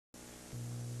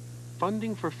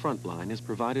Funding for Frontline is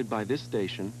provided by this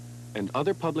station and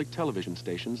other public television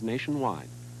stations nationwide,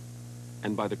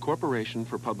 and by the Corporation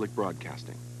for Public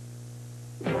Broadcasting.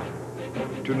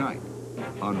 Tonight,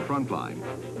 on Frontline,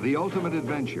 the ultimate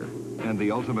adventure and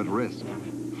the ultimate risk,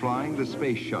 flying the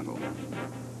space shuttle.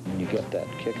 When you get that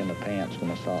kick in the pants when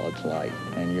the solid's light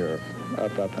and you're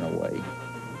up and away.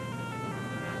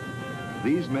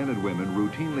 These men and women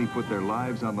routinely put their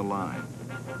lives on the line,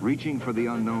 reaching for the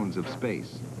unknowns of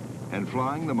space and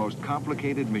flying the most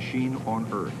complicated machine on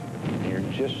Earth. You're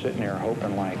just sitting there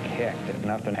hoping like heck that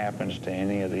nothing happens to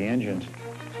any of the engines.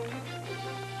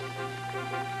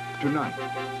 Tonight,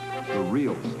 the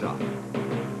real stuff.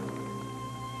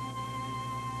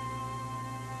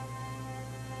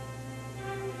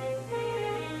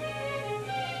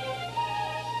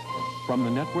 From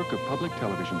the network of public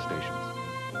television stations,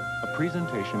 a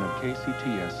presentation of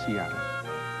KCTS Seattle,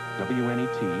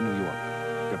 WNET New York,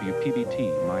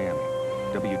 WPBT Miami,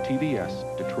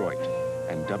 WTVS Detroit,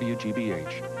 and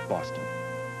WGBH Boston.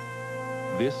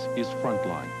 This is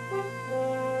Frontline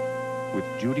with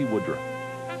Judy Woodruff.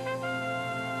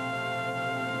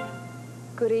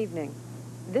 Good evening.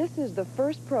 This is the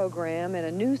first program in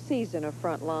a new season of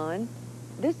Frontline.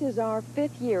 This is our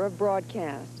 5th year of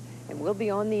broadcast, and we'll be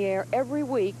on the air every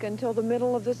week until the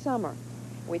middle of the summer.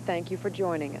 We thank you for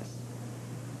joining us.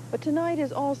 But tonight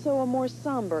is also a more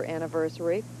somber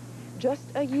anniversary. Just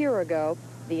a year ago,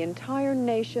 the entire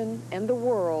nation and the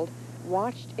world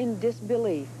watched in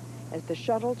disbelief as the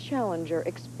shuttle Challenger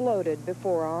exploded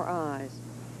before our eyes.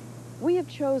 We have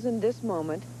chosen this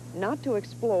moment not to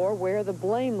explore where the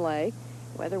blame lay,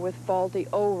 whether with faulty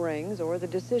O-rings or the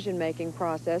decision-making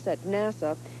process at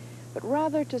NASA, but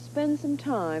rather to spend some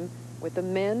time with the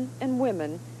men and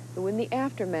women who, in the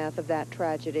aftermath of that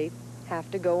tragedy, have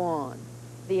to go on,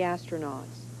 the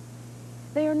astronauts.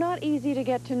 They are not easy to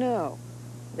get to know.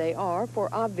 They are, for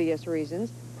obvious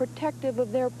reasons, protective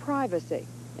of their privacy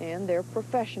and their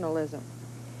professionalism.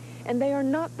 And they are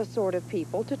not the sort of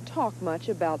people to talk much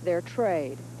about their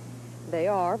trade. They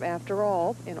are, after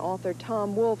all, in author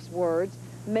Tom Wolfe's words,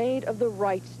 made of the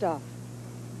right stuff.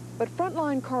 But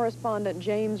Frontline correspondent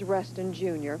James Reston,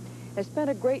 Jr. has spent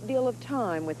a great deal of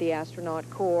time with the astronaut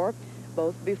corps,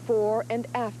 both before and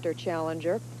after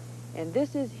Challenger, and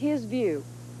this is his view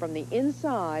from the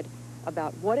inside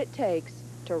about what it takes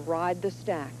to ride the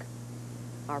stack.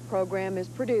 Our program is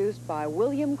produced by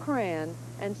William Cran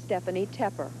and Stephanie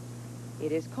Tepper.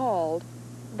 It is called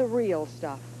The Real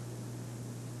Stuff.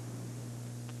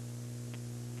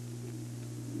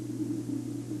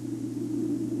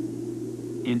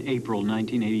 In April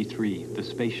 1983, the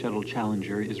Space Shuttle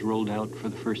Challenger is rolled out for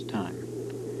the first time.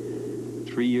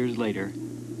 3 years later,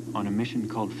 on a mission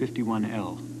called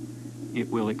 51L, it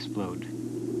will explode.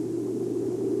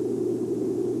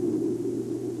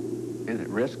 Is it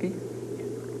risky?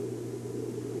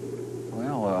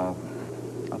 Well,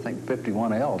 I think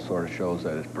 51L sort of shows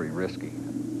that it's pretty risky.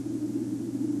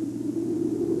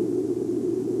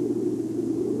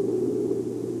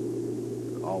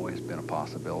 Always been a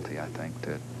possibility, I think,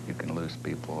 that you can lose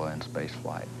people in space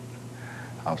flight.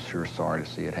 I was sure sorry to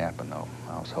see it happen, though.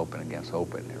 I was hoping against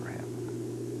hope it never happened.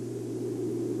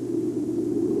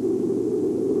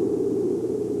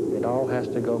 It all has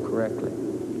to go correctly,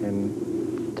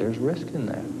 and there's risk in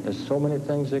that. There's so many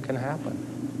things that can happen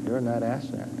during that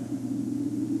ascent.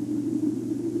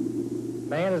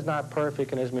 Man is not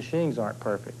perfect, and his machines aren't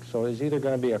perfect. So there's either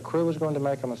going to be a crew is going to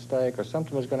make a mistake, or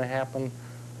something is going to happen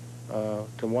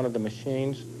to one of the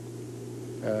machines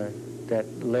that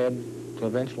led to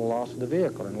eventual loss of the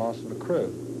vehicle and loss of the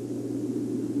crew.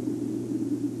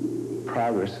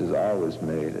 Progress is always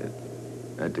made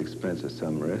at the expense of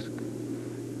some risk,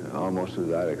 almost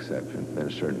without exception.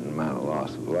 There's a certain amount of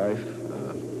loss of life,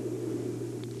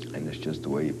 and it's just the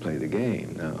way you play the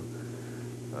game. Now,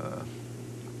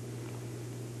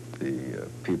 the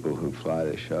people who fly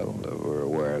the shuttle were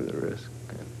aware of the risk,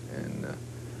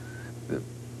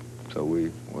 so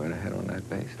we went ahead on that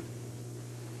basis.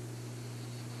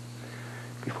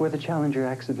 Before the Challenger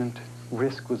accident,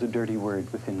 risk was a dirty word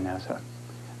within NASA.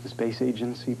 The space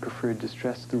agency preferred to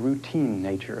stress the routine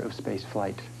nature of space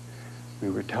flight. We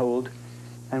were told,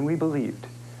 and we believed,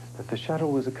 that the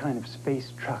shuttle was a kind of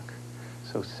space truck,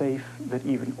 so safe that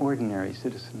even ordinary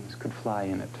citizens could fly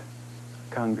in it.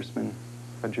 A congressman,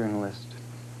 a journalist,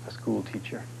 a school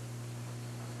teacher.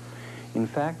 In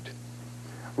fact,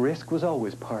 risk was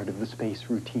always part of the space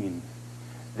routine.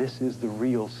 This is the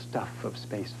real stuff of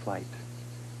space flight.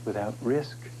 Without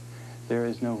risk, there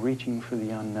is no reaching for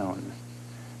the unknown,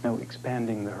 no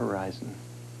expanding the horizon,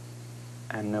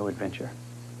 and no adventure.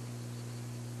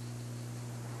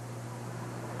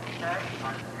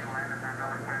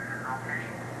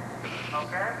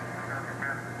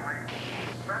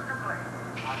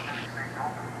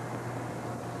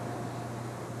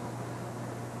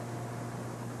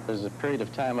 There's a period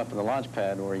of time up in the launch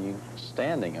pad where you're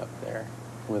standing up there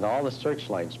with all the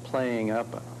searchlights playing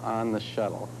up on the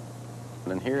shuttle.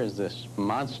 And here is this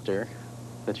monster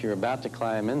that you're about to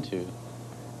climb into.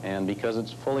 And because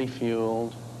it's fully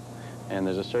fueled, and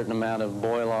there's a certain amount of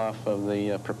boil-off of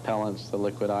the propellants, the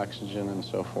liquid oxygen and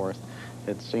so forth,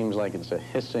 it seems like it's a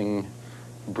hissing,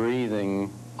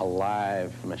 breathing,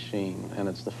 alive machine. And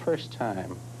it's the first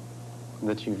time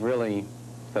that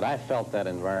that I felt that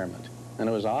environment. And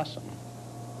it was awesome.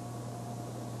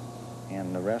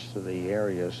 And the rest of the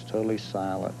area is totally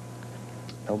silent,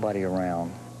 nobody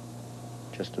around,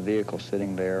 just a vehicle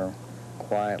sitting there,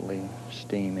 quietly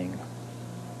steaming,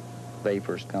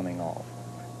 vapors coming off.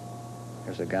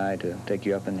 There's a guy to take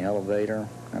you up in the elevator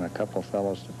and a couple of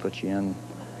fellows to put you in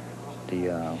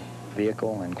the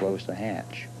vehicle and close the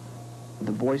hatch.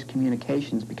 The voice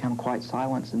communications become quite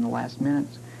silent in the last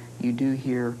minutes. You do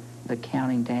hear the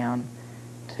counting down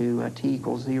to T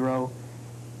equals 0.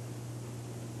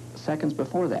 Seconds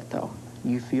before that, though,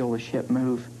 you feel the ship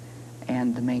move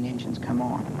and the main engines come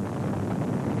on.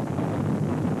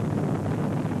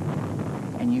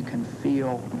 And you can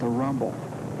feel the rumble.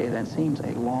 That seems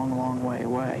a long, long way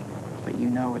away, but you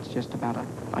know it's just about,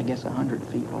 I guess, 100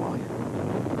 feet below you.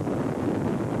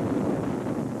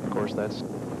 Of course, that's,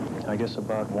 I guess,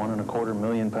 about 1.25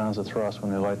 million pounds of thrust when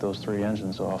they light those 3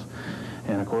 engines off.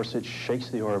 And of course, it shakes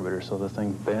the orbiter, so the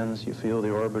thing bends. You feel the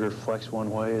orbiter flex one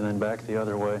way and then back the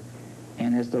other way.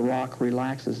 And as the rock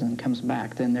relaxes and comes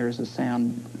back, then there's a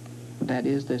sound that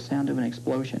is the sound of an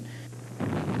explosion.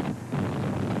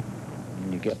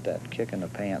 You get that kick in the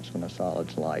pants when the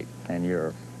solid's light, and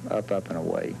you're up and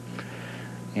away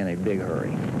in a big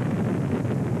hurry.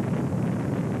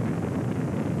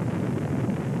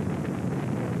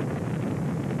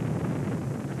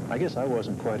 I guess I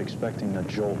wasn't quite expecting the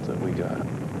jolt that we got.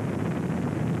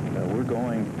 We're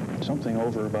going something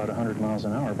over about 100 miles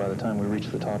an hour by the time we reach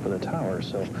the top of the tower,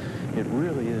 so it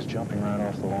really is jumping right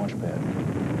off the launch pad.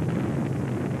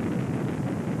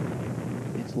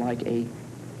 It's like a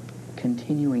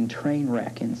continuing train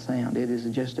wreck in sound. It is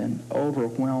just an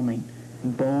overwhelming,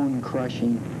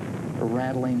 bone-crushing,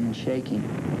 rattling and shaking.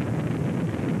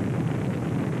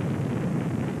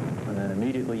 And then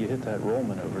immediately you hit that roll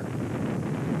maneuver.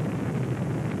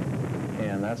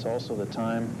 And that's also the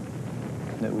time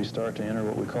that we start to enter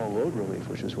what we call load relief,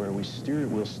 which is where we'll steer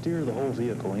the whole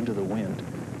vehicle into the wind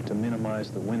to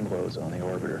minimize the wind loads on the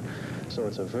orbiter. So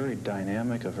it's a very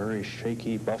dynamic, a very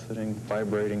shaky, buffeting,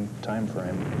 vibrating time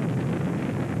frame.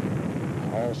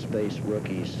 All space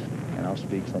rookies, and I'll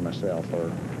speak for myself,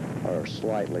 are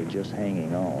slightly just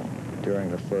hanging on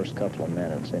during the first couple of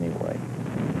minutes anyway.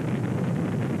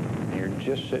 You're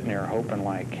just sitting there hoping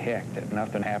like heck that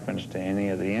nothing happens to any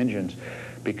of the engines,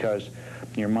 because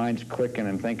your mind's clicking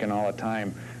and thinking all the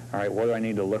time, all right, what do I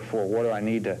need to look for? What do I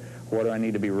need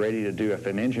to be ready to do? If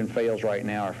an engine fails right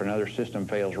now, or if another system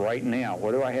fails right now,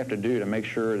 what do I have to do to make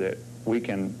sure that we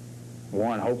can,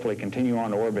 1, hopefully continue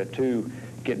on to orbit, 2,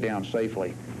 get down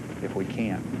safely if we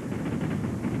can.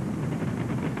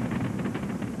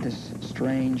 This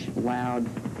strange, loud,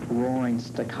 roaring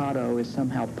staccato is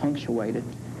somehow punctuated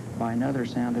by another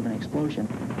sound of an explosion.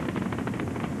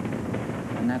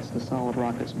 And that's the solid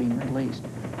rockets being released.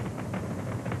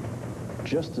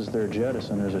 Just as they're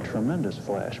jettisoned, there's a tremendous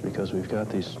flash because we've got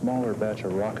these smaller batch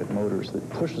of rocket motors that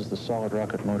pushes the solid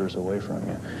rocket motors away from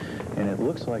you. And it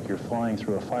looks like you're flying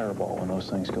through a fireball when those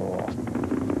things go off.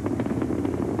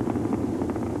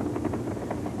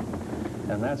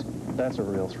 And that's a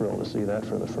real thrill to see that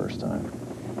for the first time.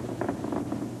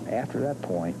 After that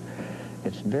point,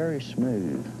 it's very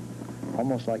smooth,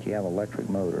 almost like you have electric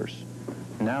motors.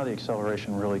 Now the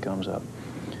acceleration really comes up.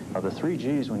 The 3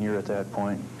 Gs, when you're at that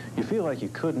point, you feel like you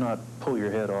could not pull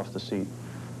your head off the seat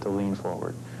to lean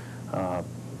forward.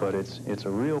 But it's a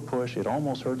real push. It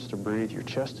almost hurts to breathe. Your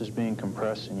chest is being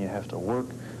compressed, and you have to work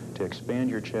to expand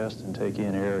your chest and take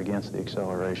in air against the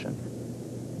acceleration.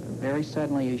 Very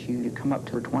suddenly, as you come up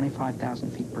to 25,000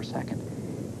 feet per second,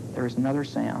 there is another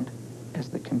sound as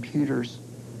the computers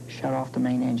shut off the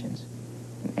main engines,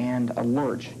 and a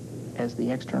lurch as the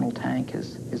external tank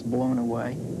is blown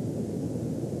away.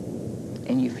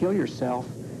 And you feel yourself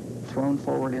thrown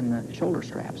forward in the shoulder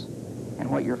straps. And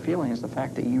what you're feeling is the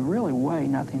fact that you really weigh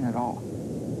nothing at all.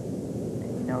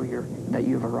 And you know that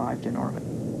you've arrived in orbit.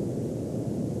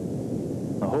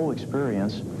 The whole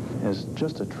experience is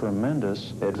just a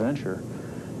tremendous adventure.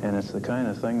 And it's the kind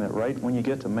of thing that right when you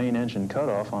get to main engine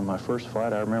cutoff on my first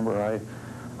flight, I remember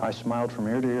I smiled from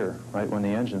ear to ear right when the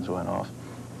engines went off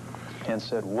and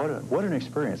said, what an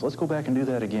experience. Let's go back and do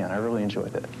that again. I really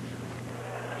enjoyed that.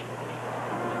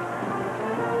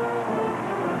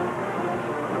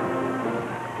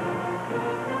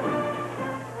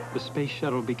 The space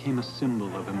shuttle became a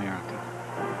symbol of America.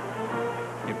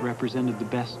 It represented the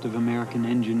best of American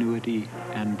ingenuity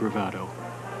and bravado.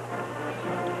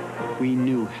 We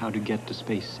knew how to get to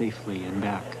space safely and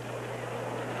back,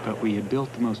 but we had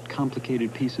built the most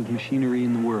complicated piece of machinery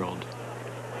in the world.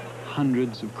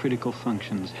 Hundreds of critical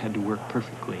functions had to work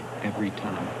perfectly every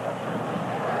time.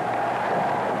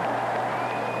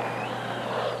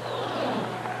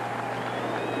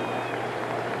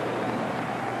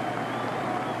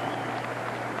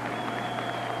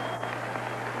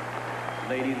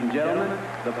 Ladies and gentlemen,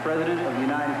 the President of the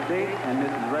United States and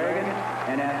Mrs. Reagan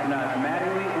and astronauts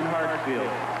Mattingly and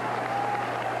Hartsfield.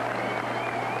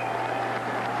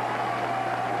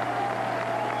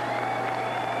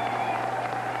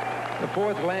 The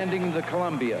fourth landing of the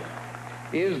Columbia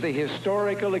is the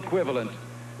historical equivalent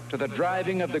to the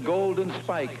driving of the Golden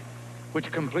Spike,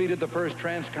 which completed the first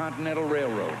transcontinental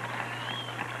railroad.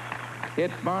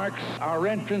 It marks our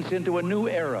entrance into a new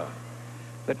era.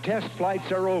 The test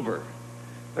flights are over.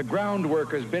 The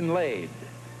groundwork has been laid.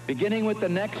 Beginning with the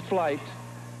next flight,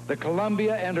 the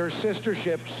Columbia and her sister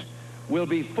ships will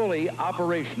be fully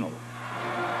operational.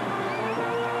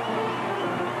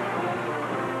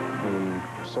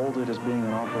 We sold it as being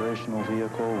an operational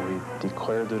vehicle. We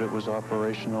declared that it was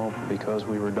operational because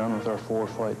we were done with our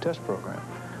 4-flight test program.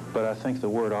 But I think the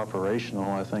word operational,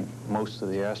 I think most of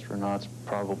the astronauts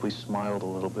probably smiled a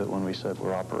little bit when we said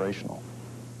we're operational.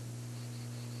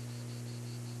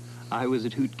 I was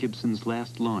at Hoot Gibson's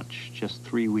last launch just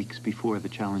 3 weeks before the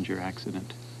Challenger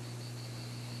accident.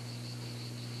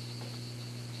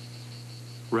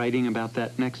 Writing about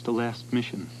that next to last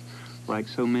mission, like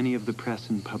so many of the press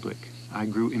and public, I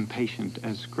grew impatient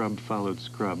as scrub followed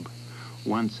scrub,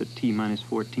 once at T-minus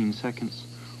 14 seconds,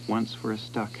 once for a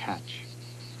stuck hatch.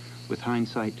 With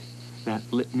hindsight,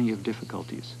 that litany of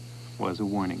difficulties was a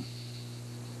warning.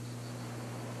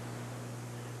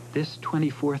 This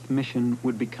 24th mission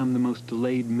would become the most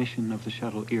delayed mission of the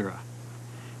shuttle era.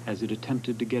 As it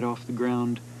attempted to get off the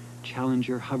ground,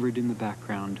 Challenger hovered in the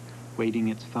background, waiting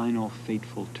its final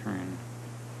fateful turn.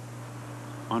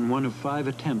 On one of 5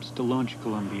 attempts to launch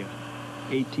Columbia,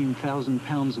 18,000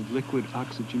 pounds of liquid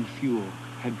oxygen fuel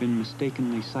had been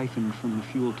mistakenly siphoned from the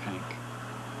fuel tank.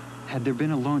 Had there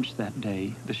been a launch that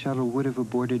day, the shuttle would have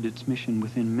aborted its mission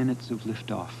within minutes of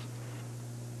liftoff.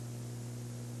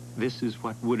 This is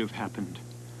what would have happened.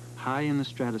 High in the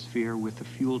stratosphere, with the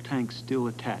fuel tank still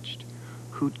attached,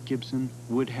 Hoot Gibson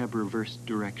would have reversed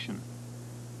direction.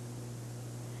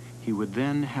 He would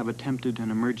then have attempted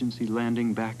an emergency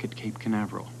landing back at Cape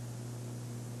Canaveral.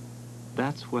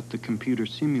 That's what the computer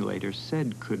simulator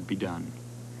said could be done.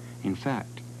 In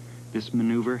fact, this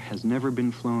maneuver has never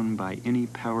been flown by any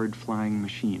powered flying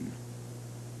machine.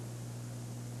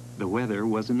 The weather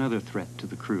was another threat to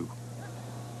the crew.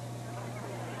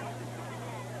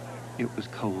 It was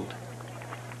cold.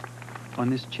 On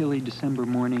this chilly December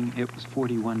morning, it was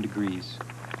 41 degrees.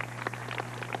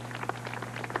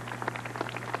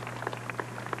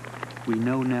 We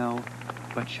know now,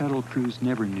 but shuttle crews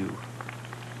never knew,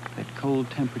 that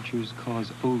cold temperatures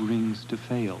cause O-rings to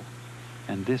fail,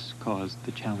 and this caused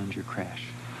the Challenger crash.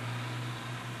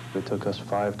 It took us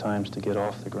 5 times to get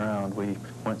off the ground. We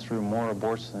went through more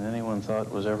aborts than anyone thought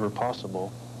was ever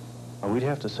possible. We'd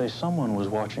have to say someone was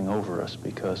watching over us,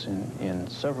 because in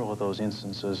several of those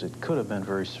instances, it could have been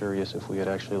very serious if we had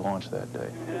actually launched that day.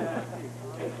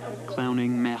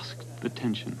 Clowning masked the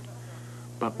tension.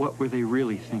 But what were they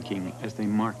really thinking as they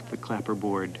marked the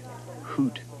clapperboard?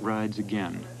 Hoot rides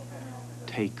again.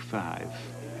 Take 5.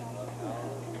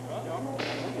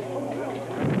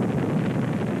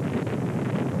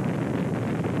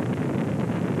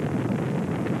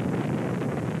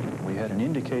 We had an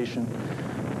indication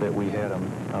that we had a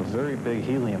very big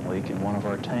helium leak in one of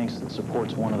our tanks that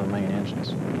supports one of the main engines.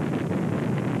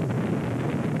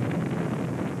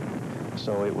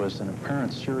 So it was an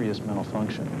apparent serious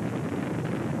malfunction.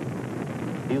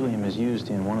 Helium is used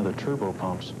in one of the turbo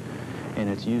pumps, and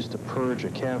it's used to purge a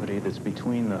cavity that's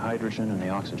between the hydrogen and the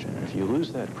oxygen. If you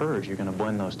lose that purge, you're going to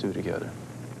blend those two together.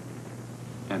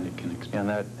 And it can explode. And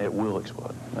that it will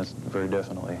explode. That's very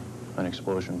definitely an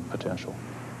explosion potential.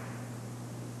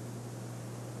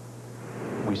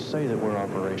 We say that we're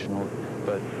operational,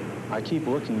 but I keep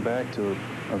looking back to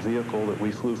a vehicle that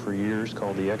we flew for years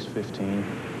called the X-15.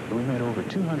 We made over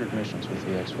 200 missions with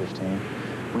the X-15.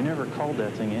 We never called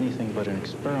that thing anything but an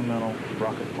experimental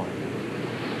rocket plane.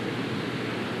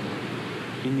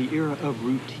 In the era of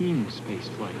routine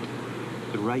spaceflight,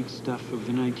 the right stuff of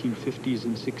the 1950s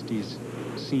and 60s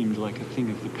seemed like a thing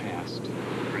of the past.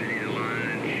 Ready to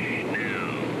launch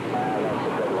now. That's a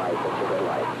good light, that's a good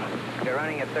light. You're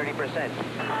running at 30%. 30%?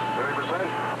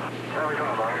 There we go,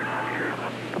 Roger.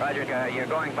 Roger, you're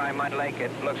going by Mud Lake.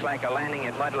 It looks like a landing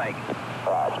at Mud Lake.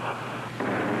 Roger.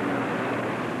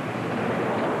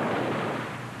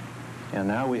 And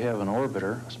now we have an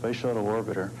orbiter, a space shuttle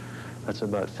orbiter, that's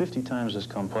about 50 times as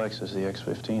complex as the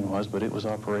X-15 was, but it was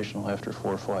operational after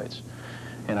 4 flights.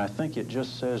 And I think it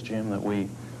just says, Jim, that we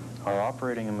are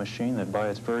operating a machine that by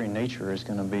its very nature is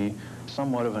going to be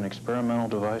somewhat of an experimental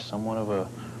device, somewhat of a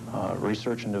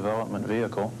research and development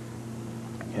vehicle,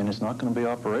 and it's not going to be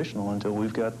operational until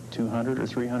we've got 200 or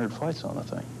 300 flights on the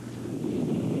thing.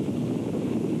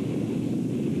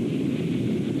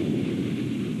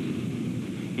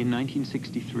 In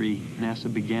 1963,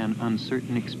 NASA began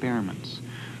uncertain experiments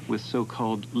with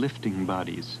so-called lifting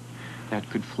bodies that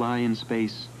could fly in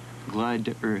space, glide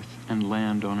to Earth, and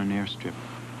land on an airstrip.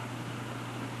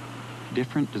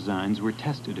 Different designs were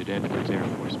tested at Edwards Air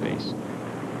Force Base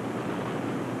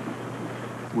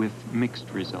with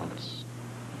mixed results.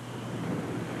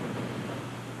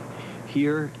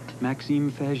 Here,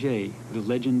 Maxime Faget, the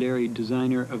legendary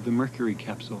designer of the Mercury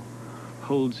capsule,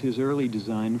 holds his early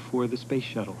design for the space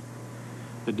shuttle.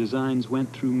 The designs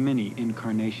went through many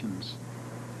incarnations.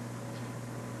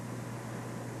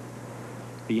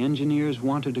 The engineers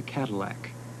wanted a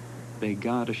Cadillac. They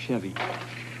got a Chevy.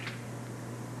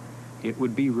 It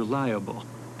would be reliable,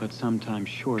 but sometimes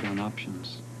short on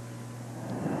options.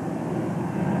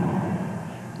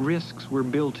 Risks were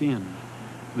built in.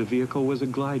 The vehicle was a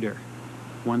glider.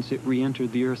 Once it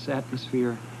re-entered the Earth's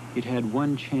atmosphere, it had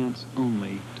one chance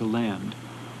only to land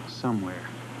somewhere.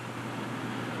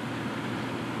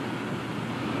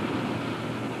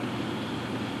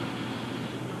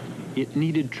 It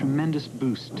needed tremendous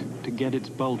boost to get its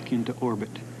bulk into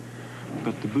orbit,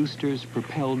 but the boosters,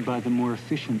 propelled by the more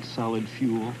efficient solid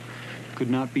fuel, could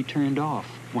not be turned off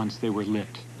once they were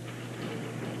lit.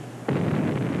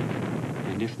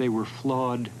 And if they were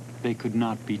flawed, they could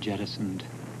not be jettisoned.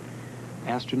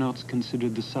 Astronauts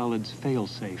considered the solids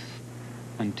fail-safe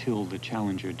until the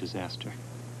Challenger disaster.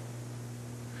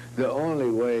 The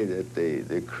only way that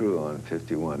the crew on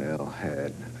 51L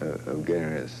had of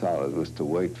getting rid of solids was to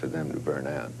wait for them to burn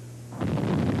out.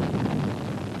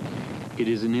 It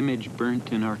is an image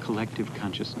burnt in our collective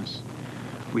consciousness.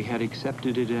 We had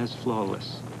accepted it as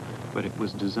flawless, but it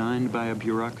was designed by a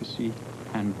bureaucracy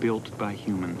and built by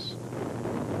humans.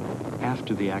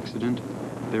 After the accident,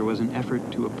 there was an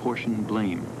effort to apportion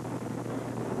blame.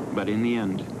 But in the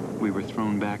end, we were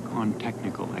thrown back on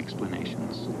technical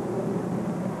explanations.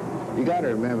 You got to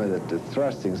remember that the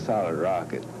thrusting solid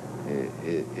rocket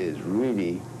is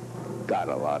really got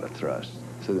a lot of thrust.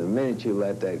 So the minute you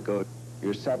let that go,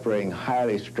 you're separating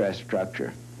highly stressed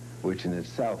structure, which in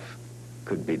itself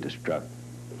could be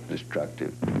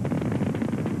destructive.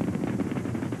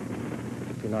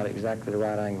 If you're not exactly the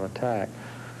right angle of attack,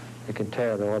 it can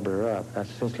tear the orbiter up.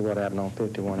 That's essentially what happened on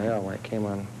 51L when it came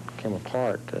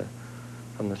apart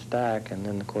from the stack, and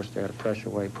then of course they had a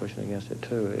pressure wave pushing against it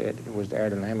too. It was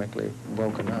aerodynamically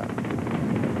broken up.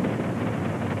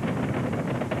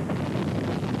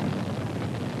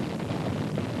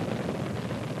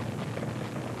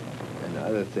 And the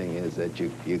other thing is that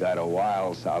you got a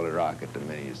wild solid rocket the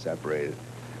minute you separate it,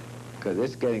 because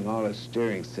it's getting all its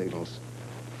steering signals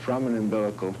from an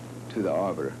umbilical to the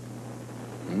orbiter.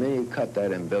 The minute you cut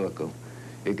that umbilical,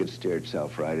 it could steer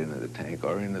itself right into the tank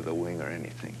or into the wing or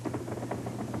anything.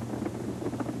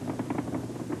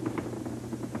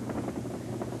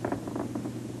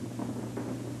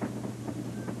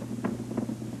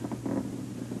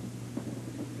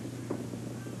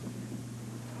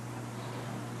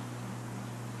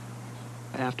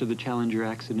 After the Challenger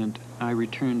accident, I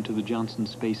returned to the Johnson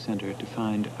Space Center to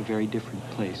find a very different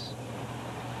place.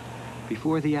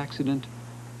 Before the accident,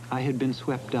 I had been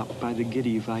swept up by the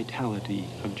giddy vitality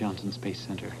of Johnson Space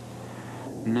Center.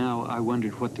 Now I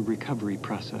wondered what the recovery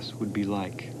process would be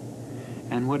like,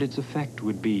 and what its effect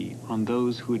would be on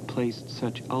those who had placed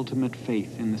such ultimate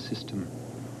faith in the system.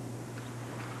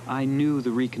 I knew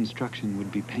the reconstruction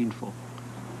would be painful.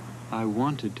 I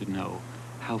wanted to know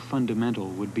how fundamental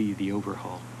would be the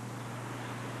overhaul.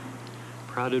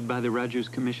 Prodded by the Rogers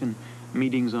Commission,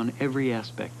 meetings on every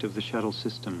aspect of the shuttle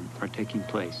system are taking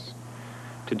place.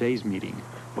 Today's meeting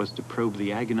was to probe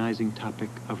the agonizing topic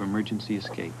of emergency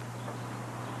escape.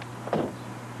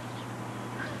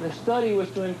 The study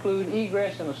was to include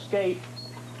egress and escape,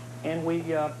 and we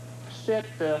set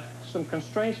some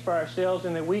constraints for ourselves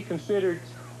in that we considered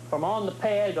from on the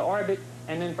pad to orbit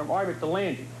and then from orbit to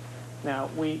landing. Now,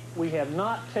 we have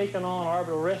not taken on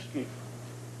orbital rescue.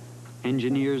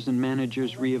 Engineers and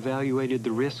managers reevaluated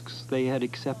the risks they had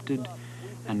accepted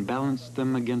and balanced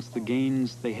them against the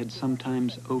gains they had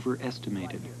sometimes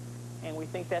overestimated. And we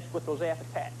think that's with those aft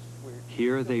attacks.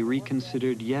 Here they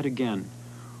reconsidered yet again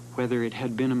whether it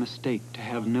had been a mistake to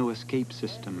have no escape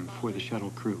system for the shuttle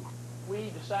crew.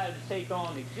 We decided to take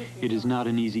on existing... It is not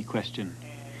an easy question.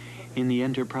 In the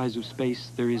enterprise of space,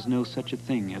 there is no such a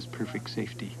thing as perfect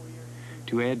safety.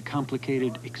 To add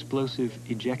complicated explosive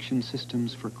ejection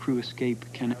systems for crew escape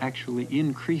can actually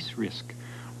increase risk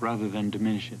rather than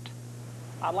diminish it.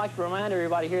 I'd like to remind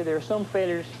everybody here there are some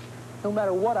failures, no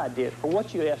matter what I did, for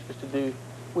what you asked us to do,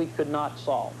 we could not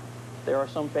solve. There are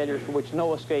some failures for which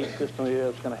no escape system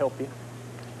is going to help you.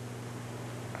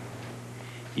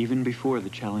 Even before the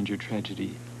Challenger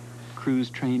tragedy, crews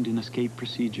trained in escape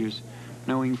procedures,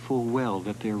 knowing full well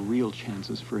that their real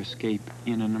chances for escape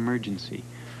in an emergency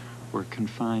were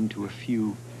confined to a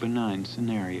few benign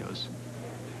scenarios.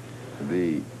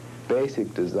 The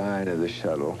basic design of the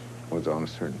shuttle was on a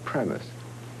certain premise.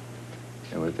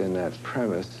 And within that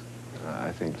premise,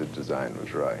 I think the design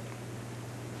was right.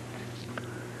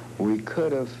 We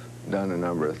could have done a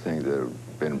number of things that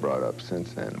have been brought up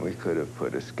since then. We could have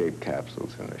put escape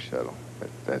capsules in the shuttle.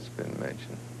 That's been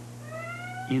mentioned.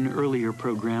 In earlier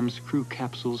programs, crew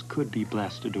capsules could be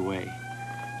blasted away.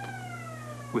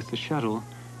 With the shuttle,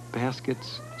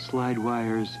 baskets, slide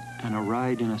wires, and a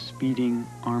ride in a speeding,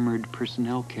 armored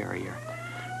personnel carrier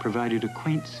provided a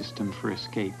quaint system for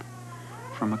escape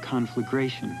from a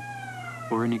conflagration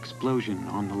or an explosion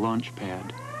on the launch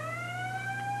pad.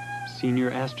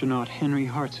 Senior astronaut Henry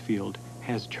Hartsfield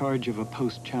has charge of a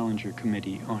post-Challenger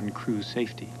committee on crew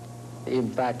safety.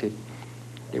 In fact, it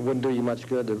wouldn't do you much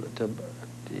good to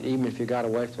even if you got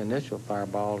away from the initial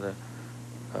fireball,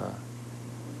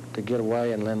 to get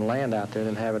away and then land out there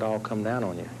and have it all come down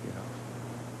on you, you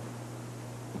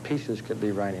know. Pieces could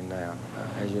be raining down.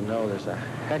 As you know, there's a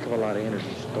heck of a lot of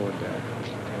energy stored there.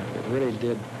 If it really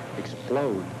did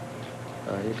explode,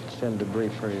 you could send debris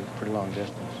pretty long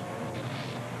distance.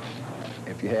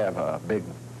 If you have a big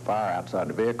fire outside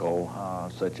the vehicle,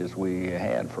 such as we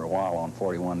had for a while on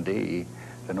 41D,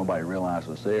 that nobody realized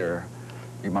was there,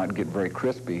 you might get very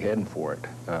crispy heading for it.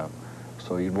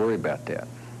 So you'd worry about that.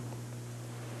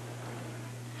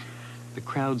 The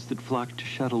crowds that flocked to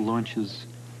shuttle launches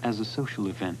as a social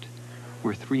event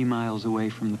were 3 miles away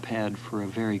from the pad for a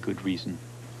very good reason.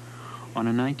 On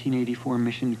a 1984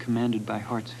 mission commanded by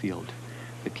Hartsfield,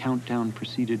 the countdown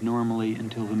proceeded normally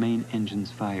until the main engines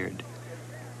fired.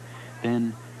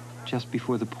 Then, just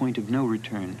before the point of no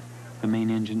return, the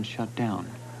main engine shut down.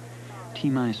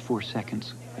 T-minus 4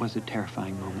 seconds was a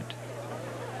terrifying moment.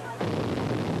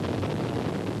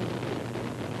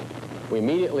 We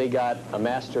immediately got a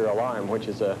master alarm, which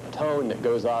is a tone that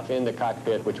goes off in the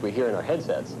cockpit, which we hear in our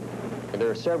headsets. And there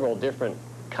are several different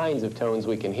kinds of tones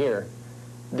we can hear.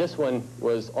 This one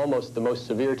was almost the most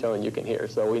severe tone you can hear,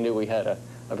 so we knew we had a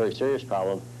very serious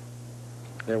problem.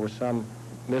 There was some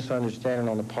misunderstanding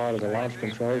on the part of the launch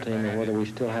control team of whether we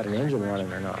still had an engine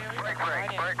running or not.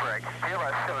 Brake.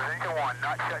 PLS shows engine 1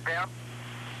 not shut down.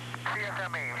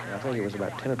 CFME. I think it was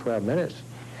about 10 or 12 minutes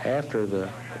after the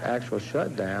actual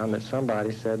shutdown that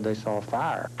somebody said they saw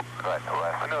fire. Good.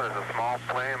 I noticed a small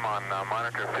flame on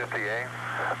monitor 50A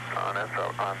on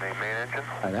the main engine.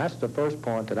 And that's the first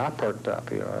point that I perked up,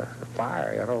 you know,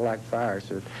 fire. I don't like fire.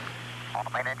 So On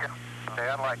the main engine? Okay,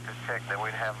 I'd like to check that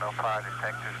we'd have no fire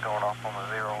detectors going off on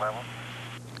the 0 level.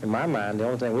 in my mind, the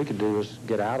only thing we could do was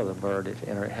get out of the bird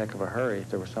in a heck of a hurry if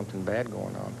there was something bad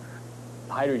going on.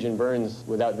 Hydrogen burns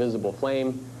without visible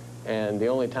flame, and the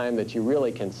only time that you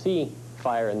really can see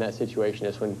fire in that situation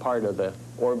is when part of the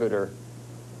orbiter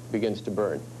begins to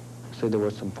burn. So there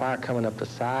was some fire coming up the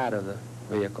side of the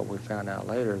vehicle, we found out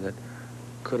later, that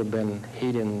could have been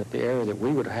heating the area that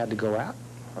we would have had to go out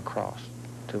across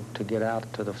to get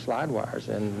out to the slide wires,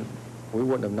 and we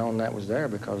wouldn't have known that was there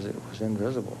because it was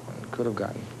invisible and could have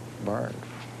gotten burned.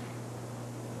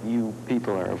 You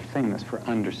people are famous for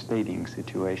understating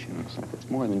situations. It's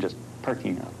more than just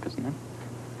perking up, isn't it?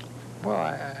 Well,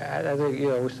 I think, you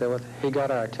know, we said, well, he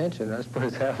got our attention, let's put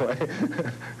it that way.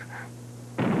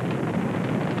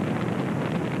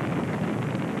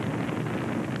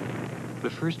 The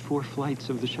first 4 flights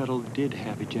of the shuttle did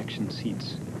have ejection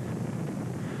seats,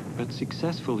 but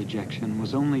successful ejection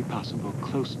was only possible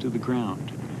close to the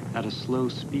ground, at a slow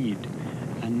speed,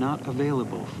 and not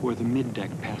available for the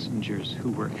mid-deck passengers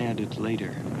who were added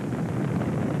later.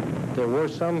 There were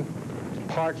some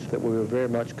parts that we were very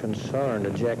much concerned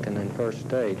ejecting in first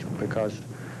stage because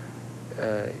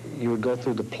you would go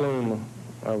through the plume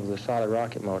of the solid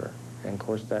rocket motor. And of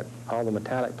course, that all the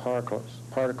metallic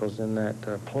particles in that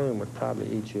plume would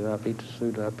probably eat you up, eat the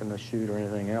suit up and the chute or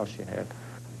anything else you had.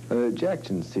 The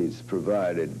ejection seats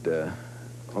provided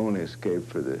only escape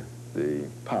for the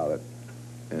pilot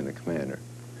and the commander.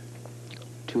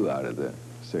 2 out of the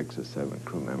 6 or 7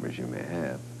 crew members you may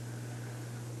have.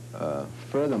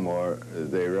 Furthermore,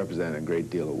 they represent a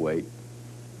great deal of weight.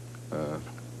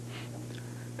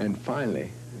 And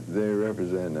finally, they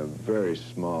represent a very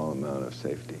small amount of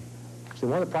safety. See,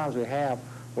 one of the problems we have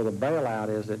with a bailout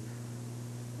is that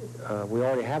we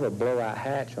already have a blowout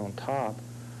hatch on top.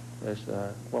 There's,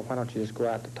 well, why don't you just go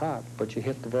out the top? But you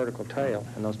hit the vertical tail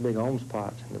and those big ohm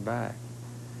spots in the back.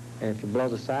 And if you blow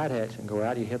the side hatch and go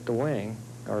out, you hit the wing.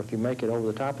 Or if you make it over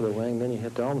the top of the wing, then you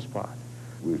hit the ohm spot.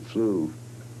 We flew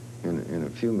in a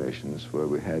few missions where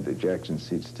we had the ejection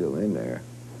seats still in there,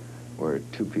 where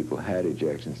 2 people had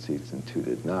ejection seats and 2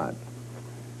 did not.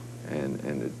 And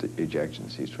the ejection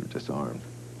seats were disarmed.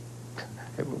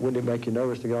 Wouldn't it make you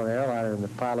nervous to go on an airliner and the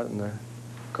pilot and the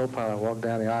co-pilot walk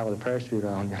down the aisle with a parachute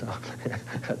on, you know?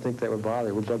 I think that would bother.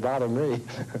 It would bother me.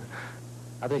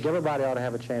 I think everybody ought to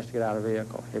have a chance to get out of a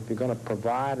vehicle. If you're going to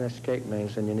provide an escape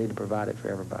means, then you need to provide it for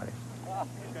everybody.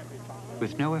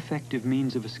 With no effective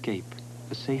means of escape,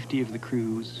 the safety of the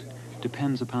crews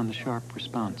depends upon the sharp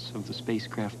response of the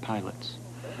spacecraft pilots.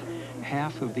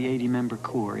 Half of the 80-member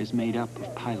corps is made up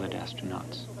of pilot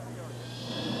astronauts.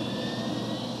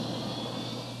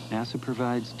 NASA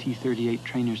provides T-38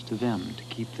 trainers to them to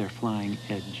keep their flying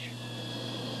edge.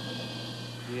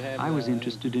 I was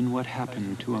interested in what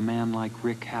happened to a man like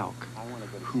Rick Houck,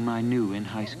 whom I knew in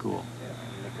high school.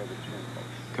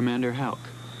 Commander Houck,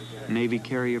 Navy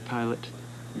carrier pilot,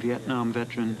 Vietnam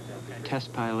veteran,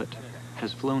 test pilot,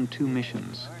 has flown 2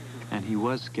 missions, and he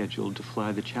was scheduled to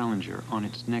fly the Challenger on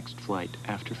its next flight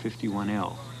after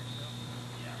 51L.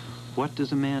 What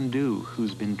does a man do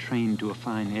who's been trained to a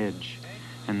fine edge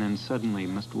and then suddenly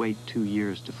must wait 2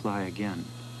 years to fly again?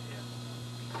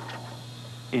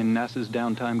 In NASA's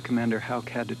downtime, Commander Houck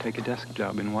had to take a desk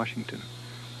job in Washington.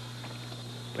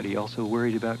 But he also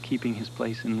worried about keeping his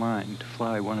place in line to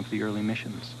fly one of the early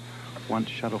missions once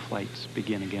shuttle flights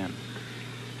begin again.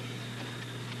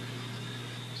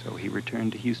 So he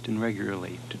returned to Houston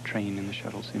regularly to train in the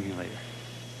shuttle simulator.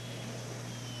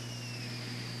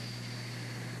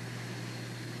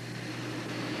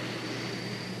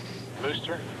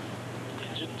 Booster,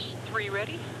 engines 3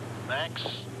 ready, max,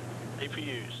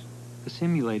 APUs. The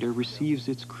simulator receives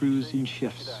its crews in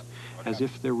shifts, as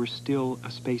if there were still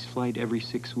a space flight every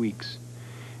 6 weeks.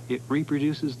 It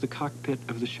reproduces the cockpit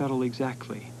of the shuttle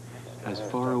exactly, as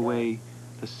far away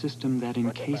the system that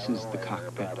encases the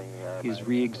cockpit is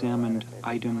re-examined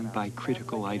item by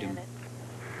critical item.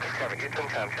 Houston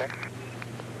contact.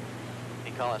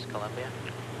 You call us Columbia?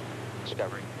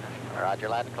 Discovery. Roger,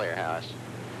 loud and clear, House.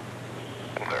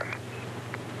 Clear.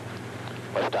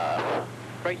 Lift off.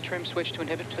 Right trim switch to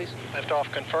inhibit, please. Lift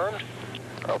off confirmed.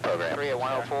 Roll program. 3 at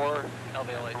 104.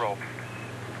 LVLH. Roll.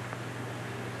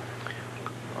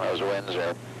 Those winds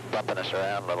are bumping us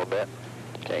around a little bit.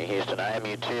 Okay, Houston,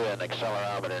 IMU-2 and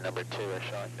accelerometer number 2 are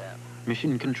showing down.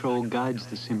 Mission control guides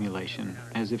the simulation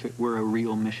as if it were a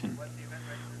real mission.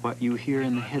 What you hear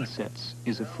in the headsets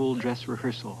is a full dress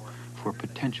rehearsal for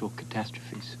potential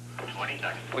catastrophes.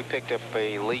 We picked up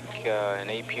a leak in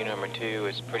APU number 2.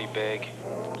 It's pretty big.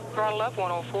 Throttle up,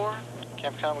 104.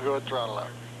 Capcom, go at throttle up.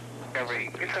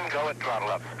 Discovery, Houston, go at throttle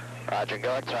up. Roger,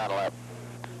 go at throttle up.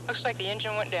 Looks like the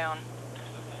engine went down.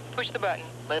 Push the button.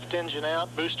 Left engine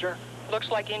out, booster. Looks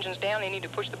like engine's down. They need to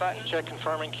push the button. Check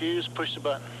confirming cues, push the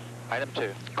button. Item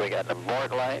 2. We got an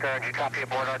abort light. Did you copy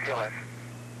aboard RTLS?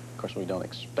 Of course, we don't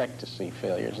expect to see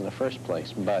failures in the first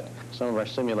place, but some of our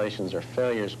simulations are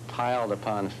failures piled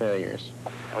upon failures.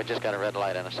 We just got a red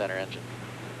light on the center engine.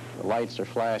 The lights are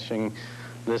flashing.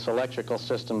 This electrical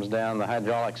system's down. The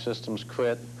hydraulic system's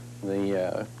quit.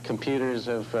 The computers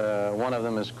have, one of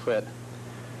them has quit.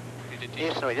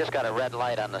 Houston, we just got a red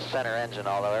light on the center engine,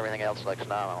 although everything else looks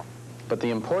nominal. But the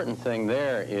important thing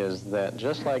there is that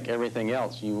just like everything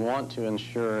else, you want to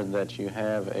ensure that you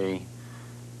have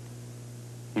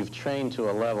you've trained to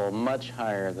a level much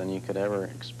higher than you could ever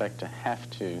expect to have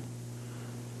to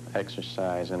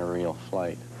exercise in a real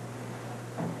flight.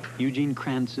 Eugene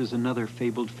Kranz is another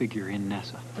fabled figure in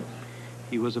NASA.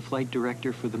 He was a flight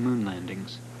director for the moon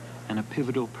landings and a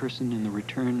pivotal person in the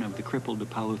return of the crippled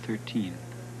Apollo 13.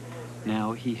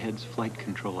 Now he heads flight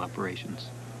control operations.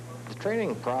 The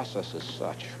training process is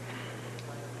such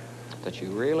that you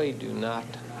really do not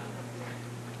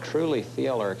truly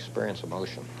feel or experience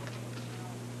emotion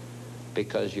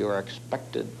because you are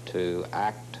expected to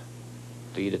act,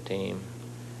 lead a team,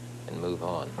 and move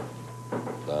on.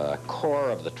 The core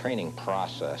of the training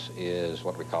process is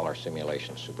what we call our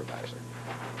simulation supervisor.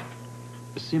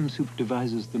 The sim sup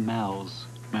devises the mals,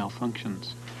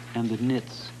 malfunctions, and the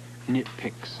nits,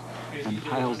 nitpicks, and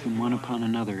piles them one upon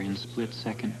another in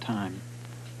split-second time.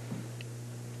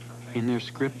 In their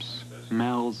scripts,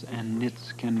 mals and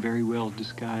nits can very well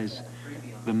disguise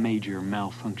the major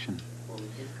malfunction.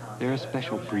 They're a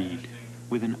special breed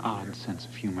with an odd sense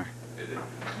of humor.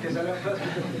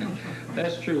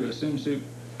 That's true. A sim sup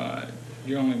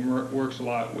generally works a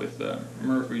lot with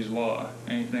Murphy's Law.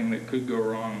 Anything that could go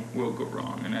wrong will go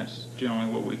wrong, and that's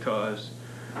generally what we cause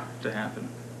to happen.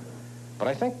 But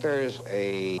I think there's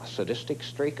a sadistic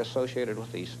streak associated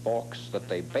with these folks that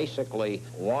they basically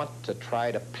want to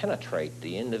try to penetrate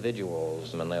the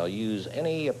individuals, and they'll use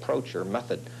any approach or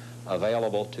method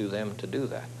available to them to do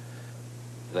that.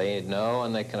 They know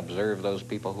and they can observe those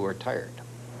people who are tired.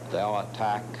 They'll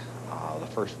attack the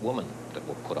first woman that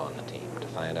we'll put on the team to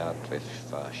find out if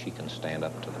she can stand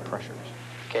up to the pressures.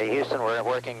 Okay, Houston, we're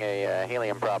working a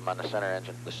helium problem on the center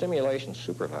engine. The simulation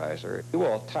supervisor, he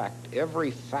will attack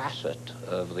every facet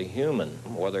of the human,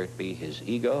 whether it be his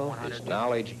ego, his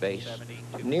knowledge base,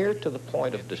 near to the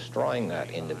point of destroying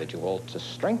that individual to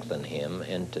strengthen him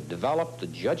and to develop the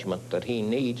judgment that he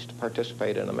needs to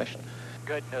participate in a mission.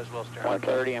 Good, nose wheel steering.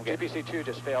 130, I'm good. GPC-2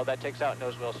 just failed. That takes out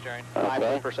nose wheel steering. 5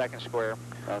 feet per second square.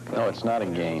 Okay. No, it's not a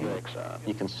game.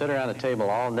 You can sit around a table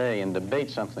all day and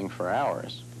debate something for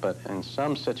hours, but in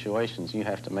some situations you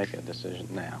have to make a decision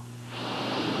now.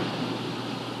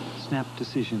 Snap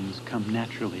decisions come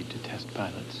naturally to test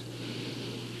pilots.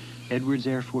 Edwards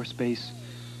Air Force Base,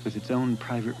 with its own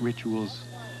private rituals,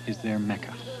 is their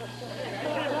mecca.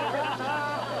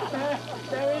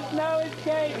 There is no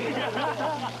escape.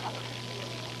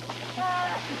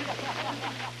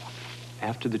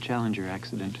 After the Challenger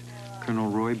accident,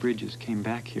 Colonel Roy Bridges came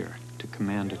back here to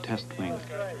command a test wing.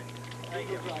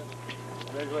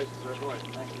 Congratulations, sir.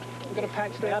 I'm going to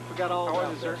patch that. I forgot all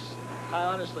about it, sir. I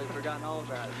honestly forgotten all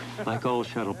about it. Like all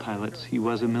shuttle pilots, he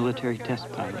was a military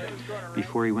test pilot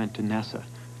before he went to NASA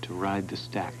to ride the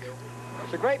stack.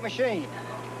 It's a great machine.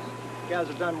 You guys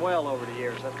have done well over the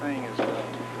years. That thing is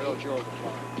real joy to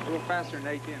fly. A little faster than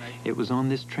 18. It was on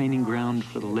this training ground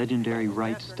for the legendary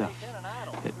right stuff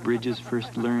that Bridges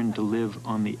first learned to live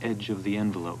on the edge of the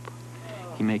envelope.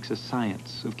 He makes a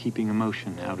science of keeping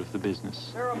emotion out of the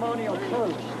business. Ceremonial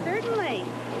truce. Certainly.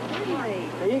 Certainly.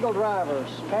 The Eagle drivers,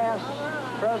 past,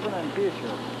 present, and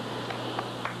future.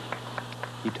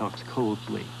 He talks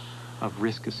coldly of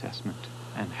risk assessment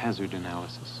and hazard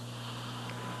analysis.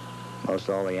 Most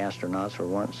all the astronauts were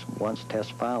once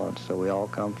test pilots, so we all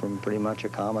come from pretty much a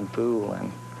common pool,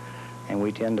 and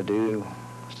we tend to do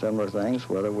similar things,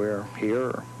 whether we're here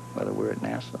or whether we're at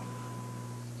NASA.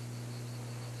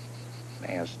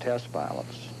 As test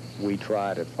pilots, we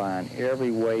try to find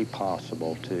every way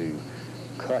possible to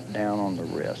cut down on the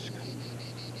risk.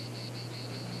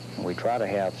 And we try to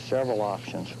have several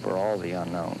options for all the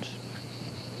unknowns.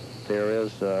 There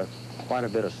is quite a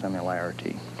bit of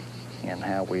similarity in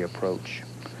how we approach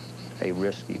a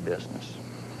risky business.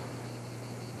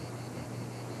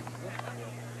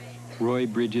 Roy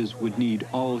Bridges would need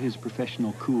all his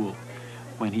professional cool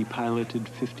when he piloted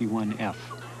 51F,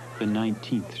 the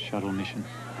 19th shuttle mission.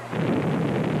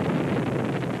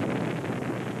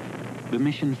 The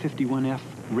mission 51F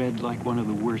read like one of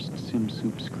the worst sim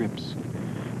sup scripts.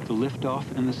 The liftoff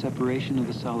and the separation of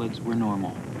the solids were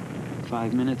normal.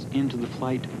 5 minutes into the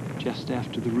flight, just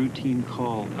after the routine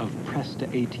call of press to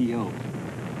ATO,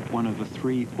 one of the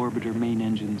 3 orbiter main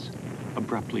engines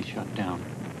abruptly shut down.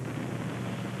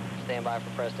 Stand by for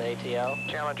press to ATO.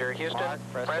 Challenger, Houston,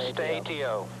 press to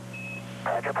ATO.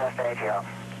 Roger, press to ATO.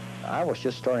 I was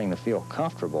just starting to feel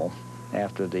comfortable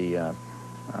after the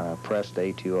press to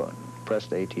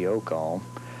ATO call,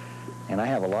 and I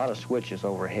have a lot of switches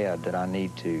overhead that I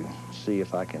need to see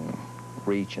if I can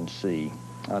reach and see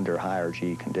under higher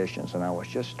G conditions, and I was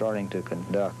just starting to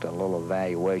conduct a little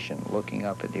evaluation, looking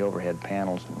up at the overhead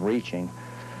panels and reaching,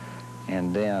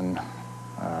 and then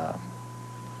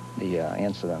the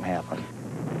incident happened.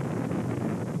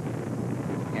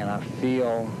 And I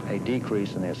feel a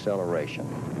decrease in the acceleration.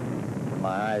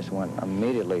 My eyes went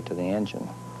immediately to the engine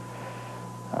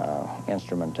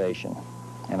instrumentation,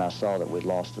 and I saw that we'd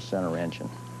lost the center engine.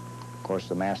 Of course,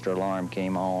 the master alarm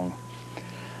came on,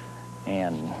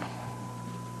 and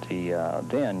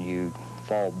then you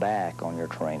fall back on your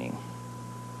training.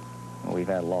 We've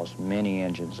lost many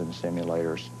engines in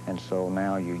simulators, and so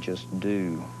now you just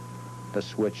do the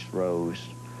switch throws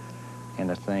and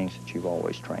the things that you've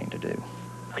always trained to do.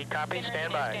 Lead copy,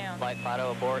 stand by. Flight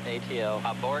Fido, abort ATO.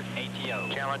 Abort ATO.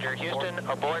 Challenger Houston,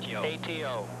 abort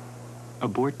ATO.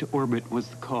 Abort to orbit was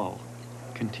the call.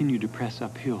 Continue to press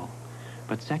uphill.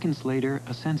 But seconds later,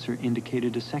 a sensor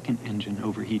indicated a second engine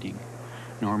overheating.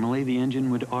 Normally, the engine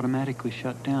would automatically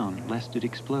shut down, lest it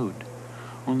explode.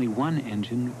 Only one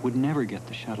engine would never get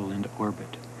the shuttle into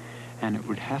orbit, and it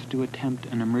would have to attempt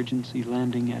an emergency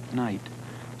landing at night,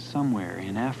 somewhere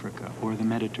in Africa or the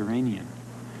Mediterranean.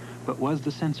 But was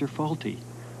the sensor faulty?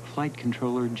 Flight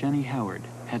controller Jenny Howard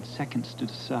had seconds to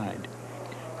decide.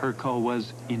 Her call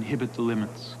was inhibit the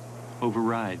limits,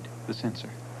 override the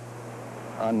sensor.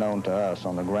 Unknown to us,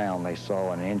 on the ground, they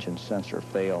saw an engine sensor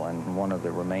fail in one of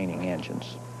the remaining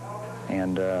engines.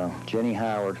 And Jenny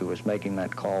Howard, who was making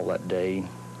that call that day,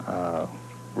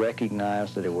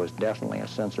 recognized that it was definitely a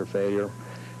sensor failure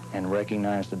and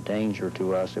recognized the danger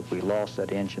to us if we lost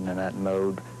that engine in that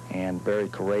mode, and very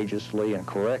courageously and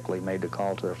correctly made the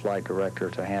call to the flight director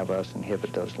to have us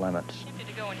inhibit those limits. Attempted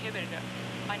to go inhibit it.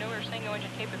 I know we're single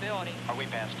engine capability. Are we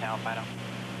past town, Fido?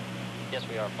 Yes,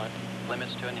 we are, Flight.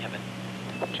 Limits to inhibit.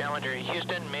 Challenger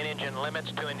Houston, main engine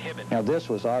limits to inhibit. Now, this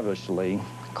was obviously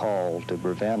called to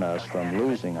prevent us from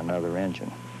losing another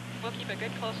engine. We'll keep a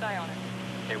good close eye on it.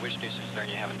 Okay, which deuces are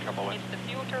you having trouble with? It's the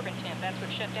fuel turbine temp. That's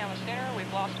what shut down the center.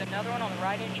 We've lost another one on the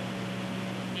right engine.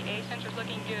 The A sensor's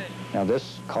looking good. Now,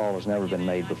 this call has never been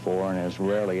made before and is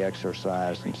rarely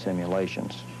exercised in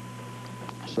simulations.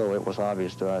 So it was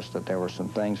obvious to us that there were some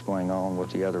things going on with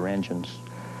the other engines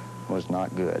was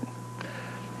not good.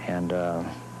 And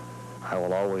I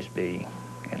will always be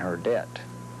in her debt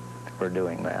for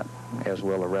doing that, as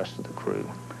will the rest of the crew.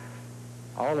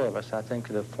 All of us, I think,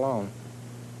 that have flown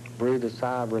breathed a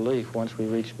sigh of relief once we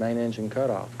reached main engine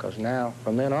cutoff, because now,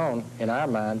 from then on, in our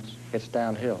minds, it's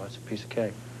downhill. It's a piece of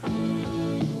cake.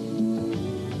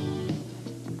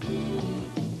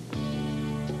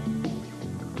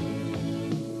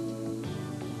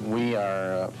 We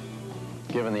are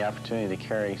given the opportunity to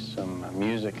carry some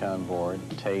music on board,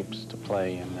 tapes to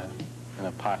play in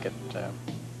a pocket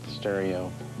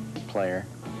stereo player.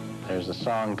 There's a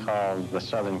song called The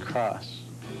Southern Cross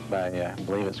by, I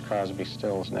believe it's Crosby,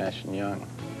 Stills, Nash & Young.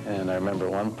 And I remember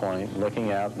at one point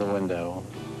looking out the window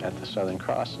at the Southern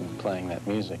Cross and playing that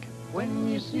music. When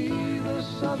you see the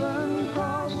Southern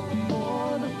Cross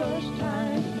for the first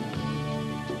time,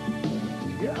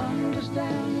 you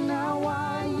understand now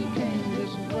why you came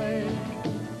this way.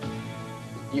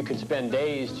 You could spend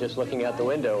days just looking out the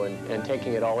window and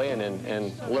taking it all in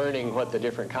and learning what the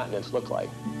different continents look like.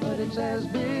 But it's as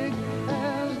big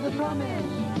as the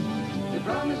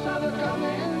promise of a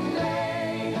coming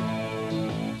day.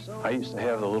 I used to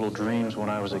have the little dreams when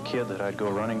I was a kid that I'd go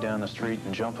running down the street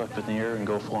and jump up in the air and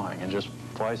go flying and just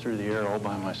fly through the air all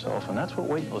by myself, and that's what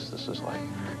weightlessness is like.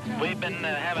 We've been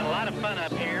having a lot of fun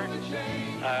up here,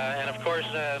 and of course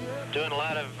doing a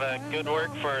lot of good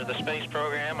work for the space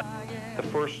program. The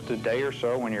first day or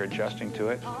so when you're adjusting to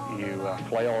it, you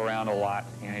flail around a lot.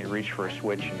 You know, you reach for a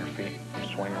switch and your feet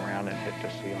swing around and hit the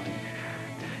ceiling.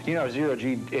 You know, zero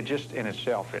G, it just in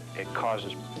itself, it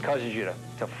causes you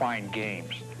to find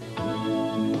games.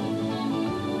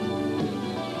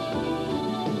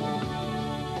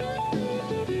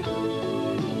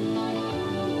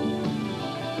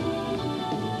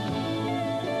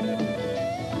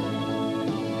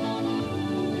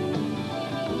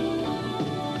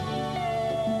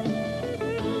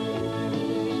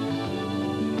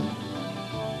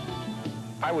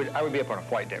 I would be up on a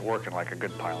flight deck working like a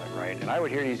good pilot, right? And I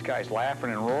would hear these guys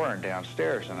laughing and roaring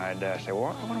downstairs, and I'd say,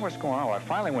 well, I wonder what's going on. Well, I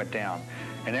finally went down,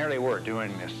 and there they were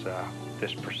doing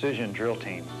this precision drill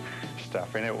team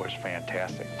stuff, and it was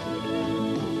fantastic.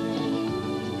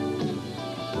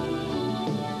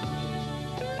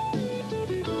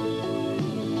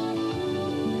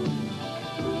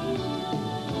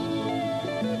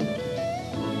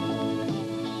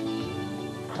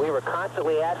 We were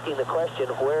constantly asking the question,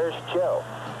 where's Joe?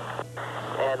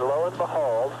 And lo and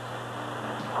behold,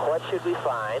 what should we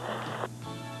find?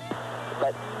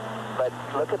 But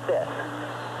look at this.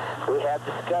 We have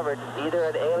discovered either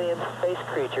an alien space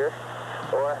creature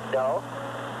or, no,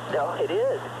 it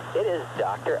is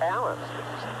Dr. Allen.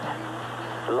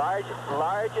 Large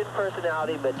in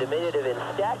personality but diminutive in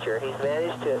stature, he's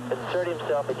managed to insert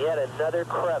himself in yet another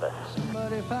crevice.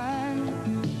 Somebody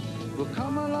fine will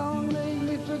come along, make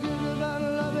me forget about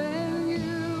loving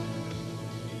you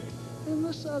in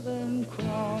the Southern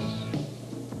Cross.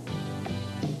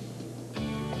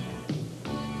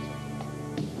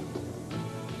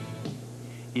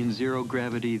 In zero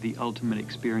gravity, the ultimate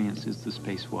experience is the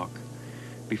spacewalk.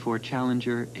 Before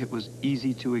Challenger, it was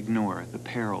easy to ignore the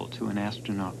peril to an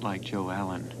astronaut like Joe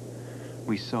Allen.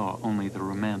 we saw only the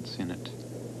romance in it.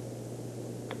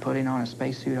 Putting on a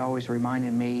spacesuit always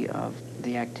reminded me of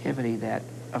the activity that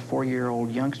a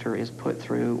 4-year-old youngster is put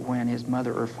through when his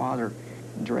mother or father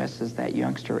dresses that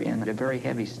youngster in a very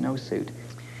heavy snowsuit.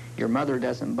 Your mother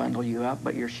doesn't bundle you up,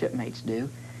 but your shipmates do,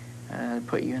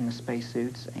 put you in the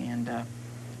spacesuits, and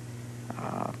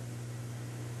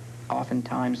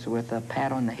oftentimes with a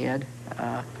pat on the head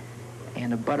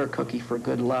and a butter cookie for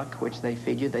good luck, which they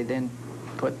feed you. They then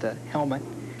put the helmet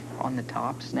on the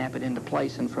top, snap it into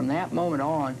place, and from that moment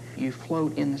on, you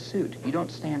float in the suit. You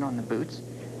don't stand on the boots.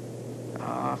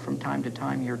 From time to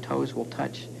time, your toes will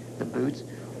touch the boots,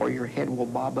 or your head will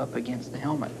bob up against the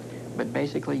helmet. But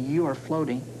basically, you are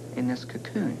floating in this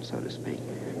cocoon, so to speak.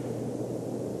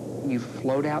 You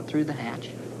float out through the hatch.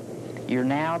 You're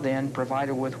now then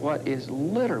provided with what is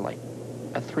literally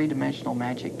a 3-dimensional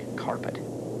magic carpet.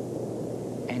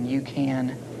 And you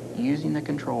can, using the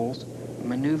controls,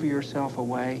 maneuver yourself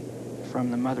away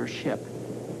from the mother ship.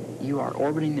 You are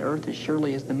orbiting the Earth as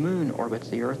surely as the moon orbits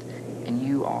the Earth, and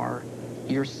you are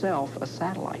yourself a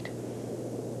satellite.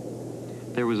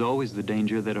 There was always the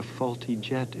danger that a faulty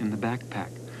jet in the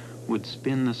backpack would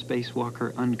spin the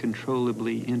spacewalker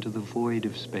uncontrollably into the void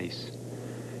of space.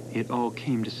 It all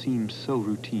came to seem so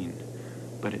routine,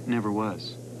 but it never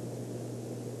was.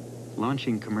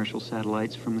 Launching commercial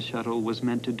satellites from the shuttle was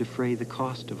meant to defray the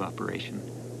cost of operation.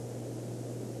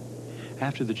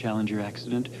 After the Challenger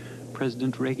accident,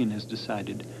 President Reagan has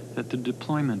decided that the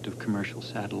deployment of commercial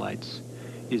satellites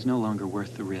is no longer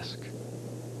worth the risk.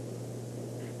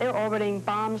 They're orbiting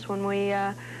bombs when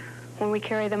we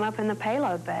carry them up in the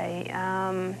payload bay.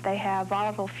 They have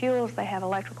volatile fuels, they have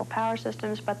electrical power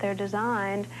systems, but they're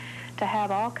designed to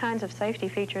have all kinds of safety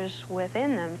features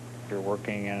within them. You're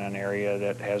working in an area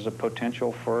that has a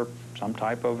potential for some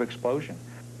type of explosion.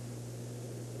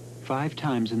 5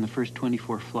 times in the first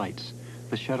 24 flights,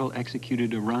 the shuttle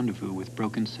executed a rendezvous with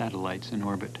broken satellites in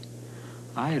orbit.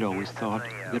 I had always thought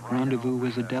that rendezvous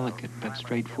was a delicate but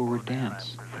straightforward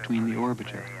dance between the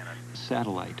orbiter, the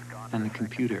satellite, and the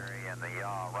computer.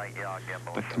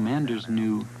 But commanders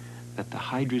knew that the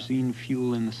hydrazine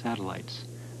fuel in the satellites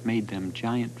made them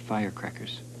giant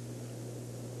firecrackers.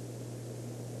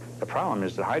 The problem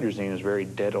is the hydrazine is a very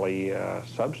deadly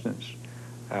substance.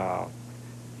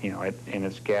 You know, in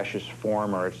its gaseous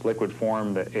form or its liquid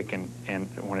form, that it can, and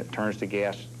when it turns to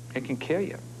gas, it can kill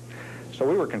you. So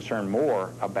we were concerned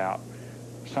more about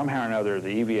somehow or another the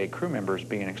EVA crew members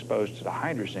being exposed to the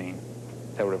hydrazine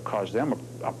that would have caused them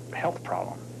a health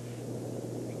problem.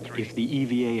 If the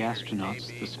EVA astronauts,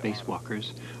 the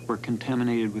spacewalkers, were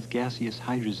contaminated with gaseous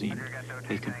hydrazine,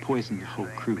 they could poison the whole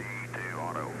crew.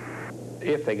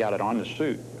 If they got it on the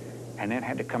suit and then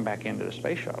had to come back into the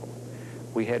space shuttle,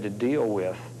 we had to deal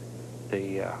with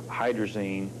the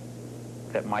hydrazine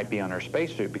that might be on their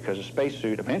spacesuit, because a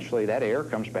spacesuit, eventually that air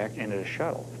comes back into the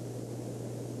shuttle.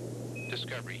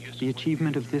 The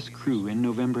achievement of this crew in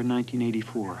November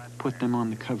 1984 put them on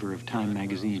the cover of Time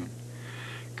magazine.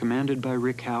 Commanded by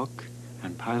Rick Houck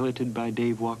and piloted by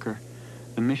Dave Walker,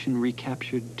 the mission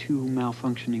recaptured 2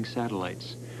 malfunctioning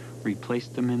satellites,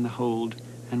 replaced them in the hold,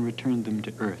 and returned them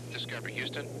to Earth. Discovery,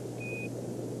 Houston.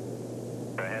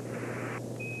 Go ahead.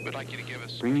 We'd like you to give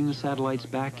us... Bringing the satellites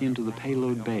back into the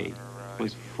payload bay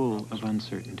was full of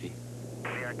uncertainty.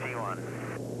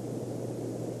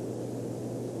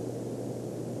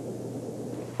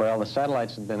 Well, the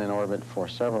satellites had been in orbit for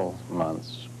several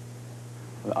months.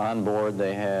 On board,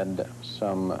 they had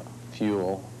some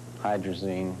fuel,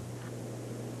 hydrazine.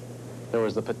 There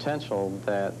was the potential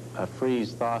that a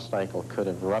freeze-thaw cycle could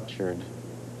have ruptured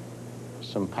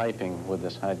some piping with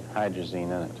this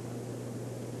hydrazine in it.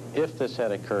 If this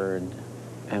had occurred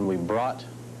and we brought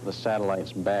the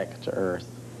satellites back to Earth,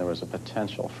 there was a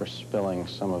potential for spilling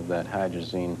some of that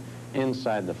hydrazine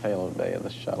inside the payload bay of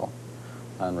the shuttle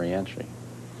on re-entry.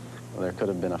 There could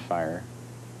have been a fire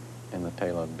in the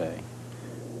payload bay.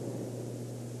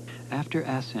 After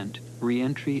ascent,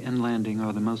 re-entry and landing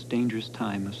are the most dangerous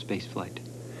time of spaceflight.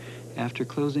 After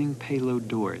closing payload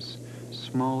doors,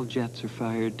 small jets are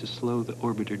fired to slow the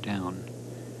orbiter down.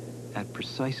 At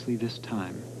precisely this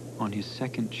time, on his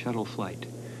second shuttle flight,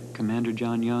 Commander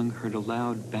John Young heard a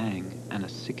loud bang and a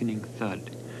sickening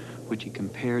thud, which he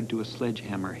compared to a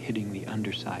sledgehammer hitting the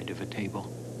underside of a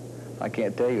table. I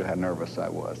can't tell you how nervous I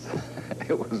was.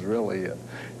 It was really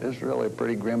a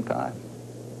pretty grim time.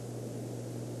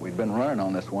 We'd been running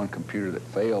on this one computer that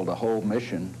failed a whole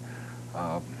mission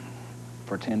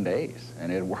for 10 days,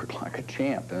 and it worked like a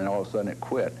champ, and then all of a sudden it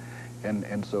quit.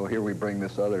 And so here we bring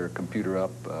this other computer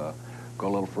up, go a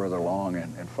little further along,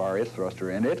 and fire its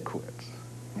thruster, and it quits.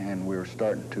 And we were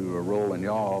starting to roll and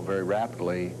yaw very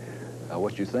rapidly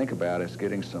what you think about is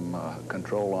getting some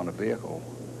control on the vehicle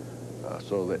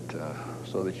so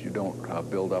that you don't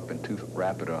build up in too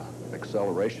rapid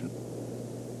acceleration.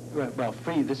 Well,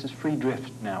 this is free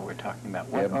drift now we're talking about.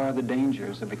 What are the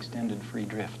dangers of extended free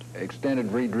drift?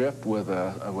 Extended free drift with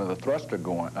a thruster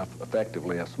going,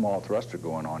 effectively a small thruster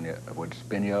going on you, would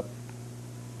spin you up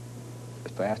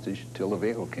as fast as till the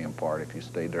vehicle came apart if you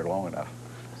stayed there long enough.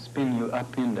 Spin you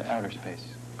up into outer space?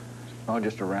 Oh,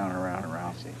 just around and around and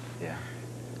around. I see. Yeah.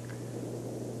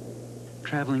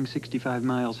 Traveling 65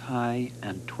 miles high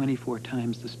and 24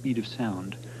 times the speed of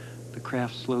sound, the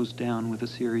craft slows down with a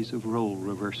series of role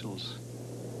reversals.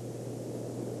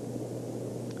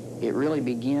 It really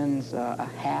begins a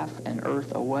half an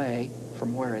Earth away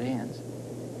from where it ends.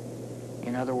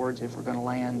 In other words, if we're going to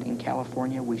land in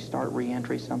California, we start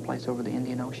re-entry someplace over the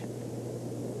Indian Ocean.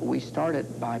 We start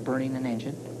it by burning an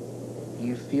engine.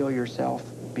 You feel yourself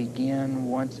begin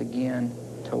once again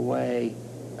to weigh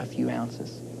a few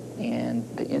ounces. And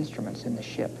the instruments in the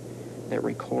ship that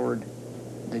record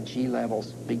the G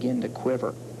levels begin to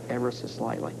quiver ever so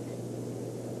slightly.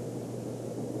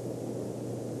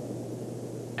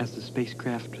 As the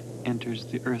spacecraft enters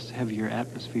the Earth's heavier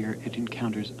atmosphere, it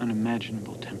encounters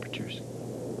unimaginable temperatures.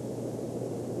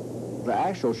 The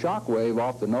actual shock wave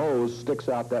off the nose sticks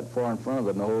out that far in front of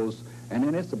the nose, and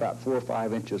then it's about 4 or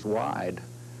 5 inches wide.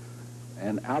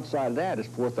 And outside of that is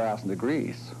 4,000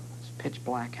 degrees. It's pitch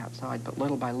black outside, but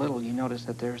little by little you notice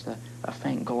that there's a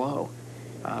faint glow.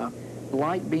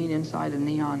 Light being inside a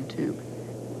neon tube.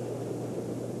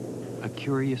 A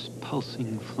curious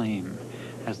pulsing flame,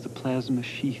 as the plasma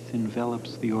sheath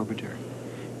envelops the orbiter,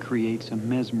 creates a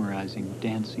mesmerizing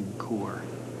dancing core.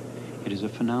 It is a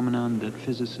phenomenon that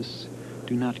physicists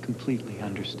do not completely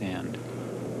understand.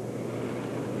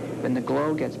 Then the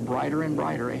glow gets brighter and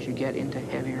brighter as you get into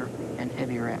heavier and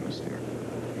heavier atmosphere.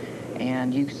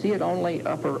 And you see it only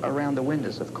up around the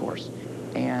windows, of course.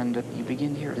 And you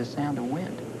begin to hear the sound of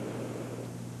wind.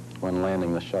 When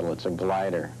landing the shuttle, it's a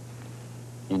glider.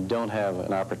 You don't have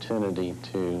an opportunity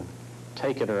to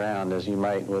take it around as you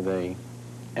might with a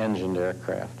engined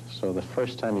aircraft. So the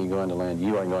first time you go into land,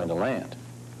 you are going to land.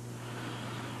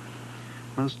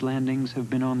 Most landings have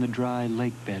been on the dry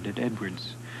lake bed at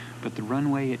Edwards, but the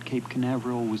runway at Cape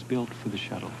Canaveral was built for the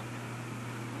shuttle.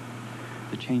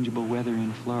 The changeable weather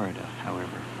in Florida,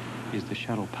 however, is the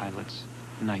shuttle pilot's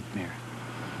nightmare.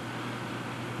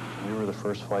 We were the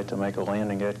first flight to make a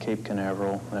landing at Cape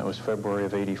Canaveral. That was February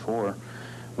of '84.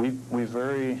 We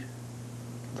very,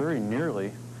 very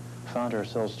nearly found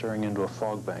ourselves staring into a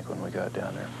fog bank when we got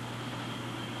down there.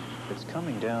 It's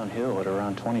coming downhill at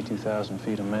around 22,000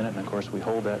 feet a minute, and of course we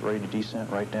hold that rate of descent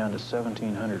right down to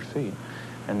 1,700 feet.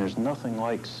 And there's nothing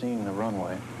like seeing the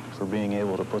runway for being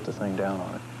able to put the thing down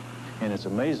on it. And it's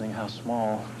amazing how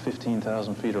small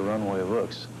 15,000 feet of runway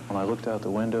looks. When I looked out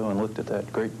the window and looked at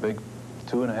that great big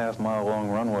 2.5 mile long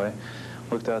runway,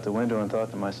 looked out the window and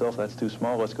thought to myself, that's too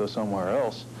small, let's go somewhere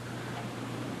else.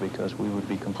 Because we would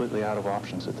be completely out of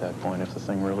options at that point if the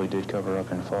thing really did cover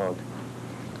up in fog.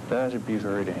 That would be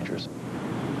very dangerous.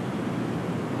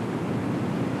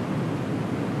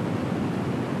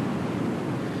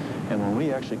 And when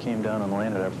we actually came down and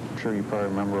landed, I'm sure you probably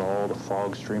remember all the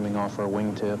fog streaming off our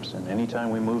wingtips, and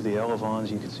anytime we moved the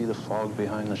elevons, you could see the fog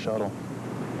behind the shuttle.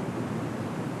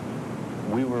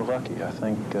 We were lucky. I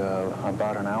think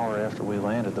about an hour after we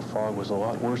landed, the fog was a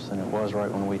lot worse than it was right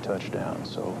when we touched down.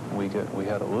 So we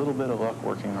had a little bit of luck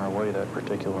working our way that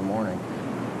particular morning.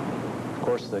 Of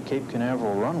course, the Cape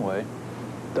Canaveral runway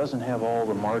doesn't have all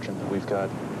the margin that we've got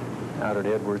out at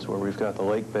Edwards, where we've got the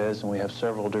lake beds, and we have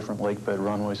several different lake bed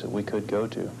runways that we could go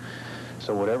to.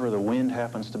 So whatever the wind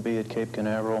happens to be at Cape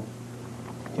Canaveral,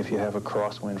 if you have a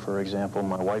crosswind, for example,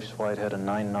 my wife's flight had a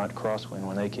 9-knot crosswind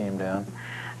when they came down.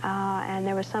 And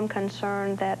there was some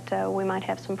concern that we might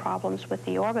have some problems with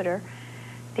the orbiter.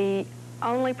 The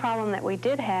only problem that we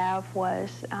did have was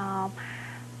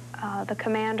the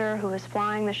commander who was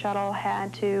flying the shuttle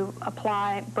had to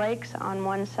apply brakes on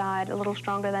one side a little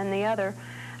stronger than the other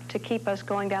to keep us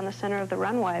going down the center of the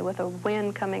runway with a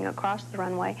wind coming across the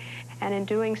runway. And in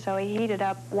doing so, he heated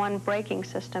up one braking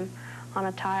system on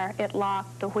a tire. It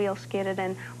locked, the wheel skidded,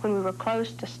 and when we were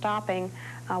close to stopping,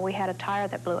 we had a tire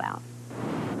that blew out.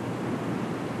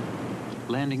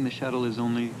 Landing the shuttle is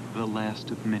only the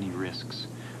last of many risks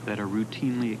that are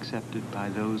routinely accepted by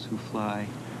those who fly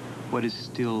what is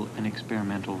still an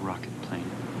experimental rocket plane.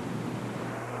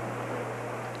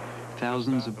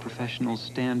 Thousands of professionals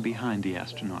stand behind the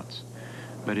astronauts,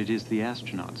 but it is the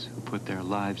astronauts who put their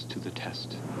lives to the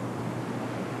test.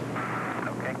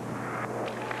 Okay.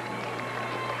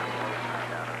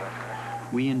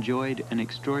 We enjoyed an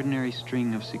extraordinary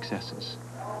string of successes.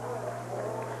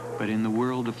 But in the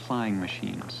world of flying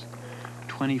machines,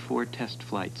 24 test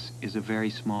flights is a very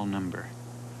small number.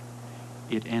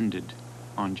 It ended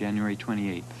on January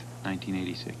 28th,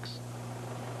 1986.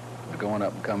 Going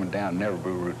up and coming down never be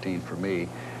routine for me,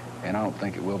 and I don't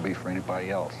think it will be for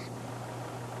anybody else.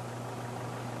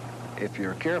 If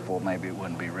you're careful, maybe it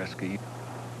wouldn't be risky.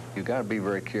 You've got to be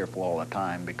very careful all the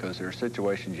time, because there are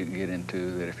situations you can get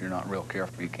into that if you're not real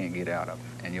careful, you can't get out of.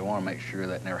 And you want to make sure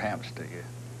that never happens to you.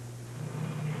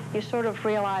 You sort of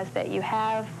realize that you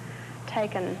have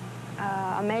taken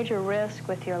a major risk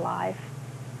with your life.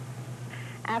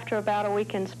 After about a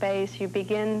week in space, you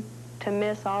begin to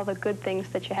miss all the good things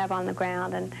that you have on the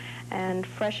ground, and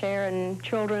fresh air and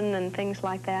children and things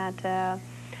like that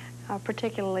are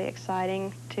particularly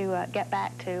exciting to get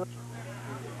back to.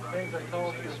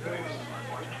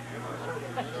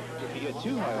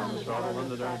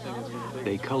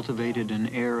 They cultivated an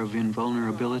air of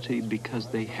invulnerability because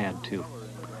they had to.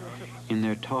 In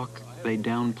their talk, they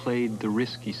downplayed the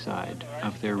risky side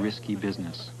of their risky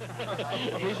business.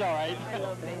 He's all right.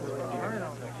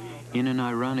 In an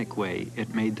ironic way,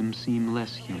 it made them seem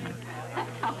less human.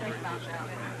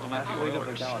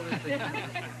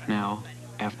 Now,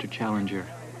 after Challenger,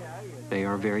 they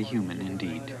are very human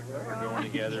indeed. We're going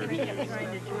together.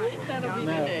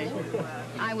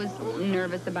 I was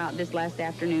nervous about this last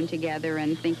afternoon together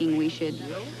and thinking we should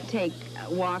take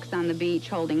walks on the beach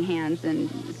holding hands and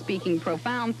speaking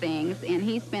profound things, and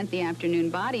he spent the afternoon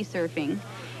body surfing.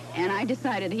 And I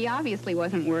decided he obviously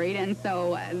wasn't worried, and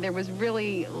so there was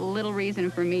really little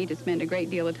reason for me to spend a great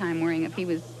deal of time worrying if he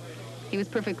was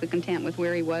perfectly content with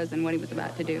where he was and what he was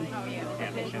about to do.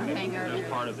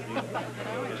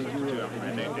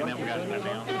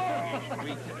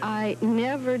 I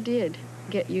never did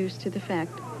get used to the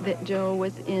fact that Joe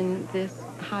was in this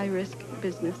high-risk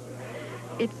business.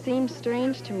 It seemed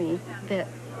strange to me that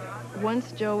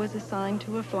once Joe was assigned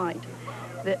to a flight,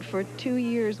 that for 2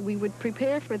 years we would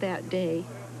prepare for that day,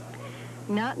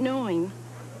 not knowing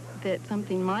that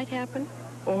something might happen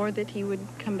or that he would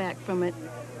come back from it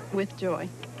with joy.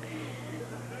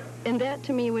 And that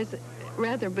to me was a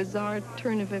rather bizarre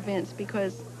turn of events,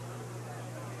 because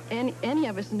any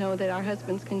of us know that our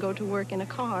husbands can go to work in a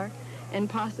car and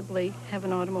possibly have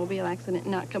an automobile accident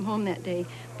and not come home that day,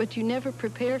 but you never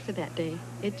prepare for that day.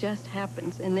 It just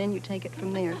happens, and then you take it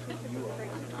from there.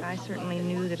 I certainly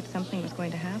knew that something was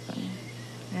going to happen,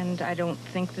 and I don't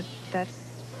think that that's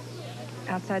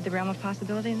outside the realm of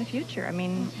possibility in the future. I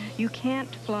mean, you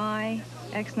can't fly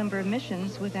X number of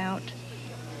missions without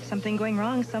something going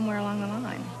wrong somewhere along the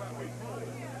line.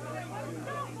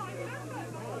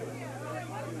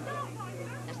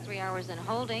 That's 3 hours in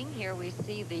holding. Here we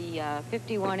see the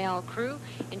 51L crew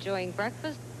enjoying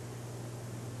breakfast.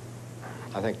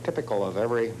 I think typical of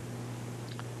every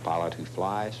pilot who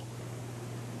flies,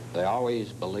 they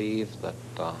always believe that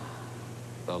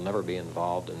they'll never be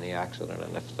involved in the accident,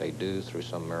 and if they do, through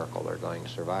some miracle, they're going to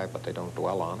survive, but they don't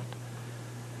dwell on it.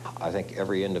 I think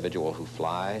every individual who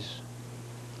flies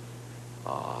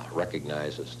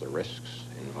recognizes the risks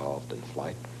involved in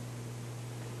flight,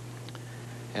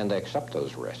 and they accept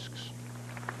those risks.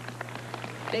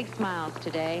 Big smiles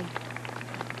today,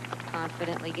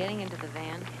 confidently getting into the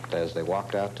van. As they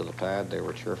walked out to the pad, they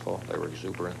were cheerful, they were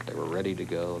exuberant, they were ready to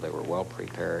go, they were well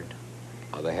prepared.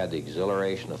 They had the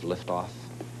exhilaration of liftoff,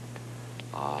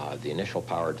 the initial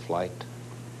powered flight,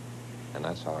 and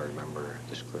that's how I remember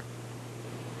this crew.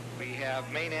 We have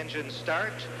main engine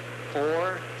start.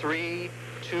 4, 3,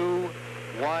 2,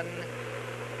 1,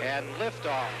 and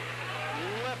liftoff.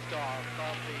 Liftoff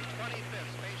of the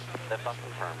 25th Space Shuttle. Liftoff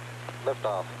confirmed.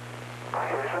 Liftoff.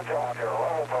 Houston, Challenger,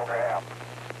 roll program.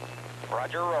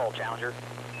 Roger, roll, Challenger.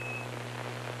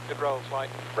 Good roll, flight.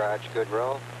 Roger, good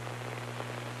roll.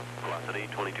 Velocity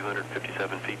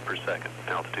 2,257 feet per second.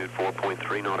 Altitude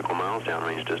 4.3 nautical miles.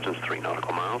 Downrange distance 3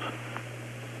 nautical miles.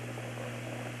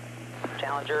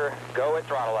 Challenger, go at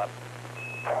throttle up.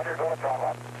 Challenger, go at throttle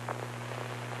up.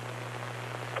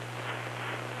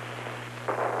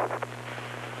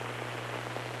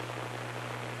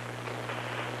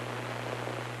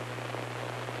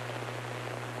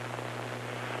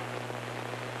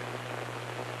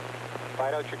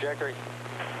 Fido trajectory.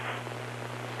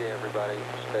 Okay, everybody,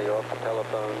 stay off the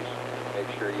telephones. Make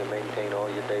sure you maintain all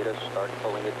your data. Start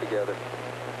pulling it together.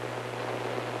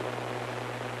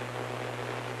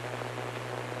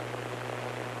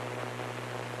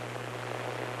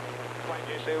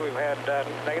 GC, we've had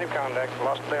negative contact,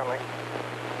 lost downlink.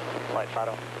 Flight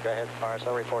Fido. Go ahead.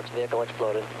 RSL reports vehicle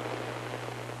exploded.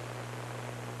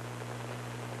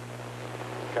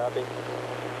 Copy.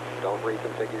 Don't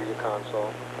reconfigure your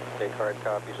console. Take hard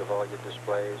copies of all your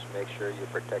displays. Make sure you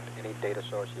protect any data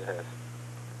source you have.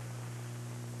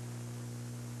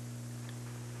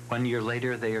 1 year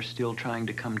later, they are still trying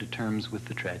to come to terms with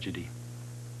the tragedy.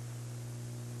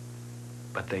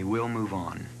 But they will move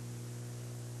on.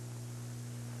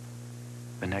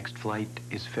 The next flight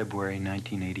is February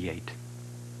 1988.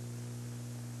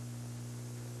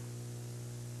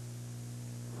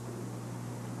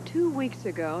 Two weeks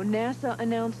ago, NASA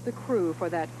announced the crew for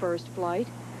that first flight.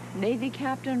 Navy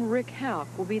Captain Rick Houck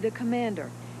will be the commander.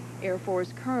 Air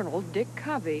Force Colonel Dick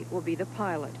Covey will be the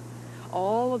pilot.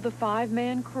 All of the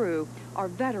 5-man crew are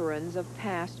veterans of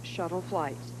past shuttle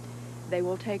flights. They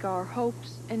will take our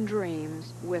hopes and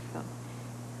dreams with them.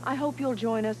 I hope you'll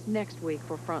join us next week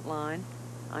for Frontline.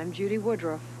 I'm Judy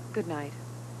Woodruff. Good night.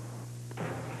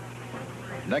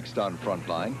 Next on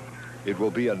Frontline, it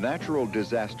will be a natural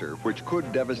disaster which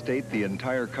could devastate the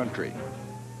entire country.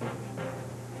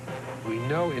 We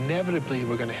know inevitably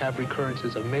we're going to have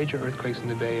recurrences of major earthquakes in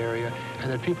the Bay Area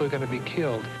and that people are going to be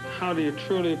killed. How do you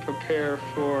truly prepare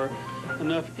for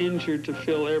enough injured to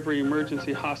fill every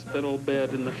emergency hospital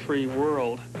bed in the free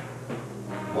world?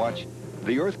 Watch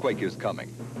The Earthquake is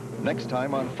Coming, next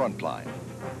time on Frontline.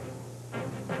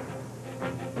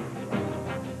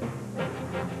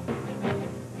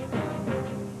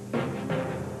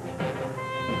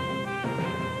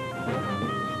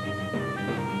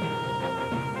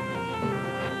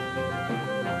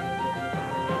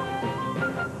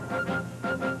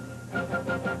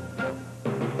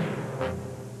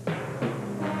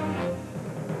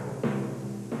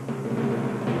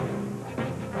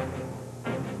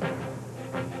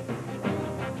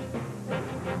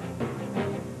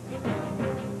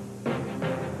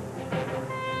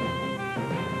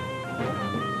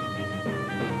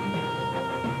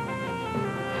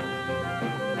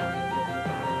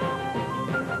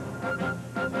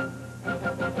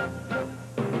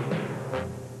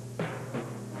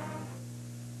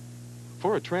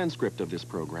 For a transcript of this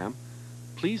program,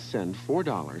 please send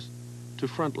 $4 to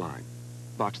Frontline,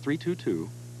 Box 322,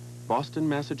 Boston,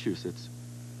 Massachusetts,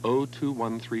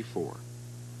 02134.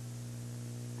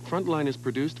 Frontline is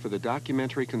produced for the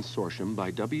Documentary Consortium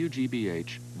by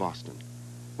WGBH, Boston,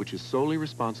 which is solely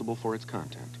responsible for its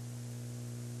content.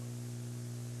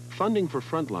 Funding for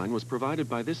Frontline was provided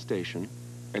by this station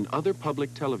and other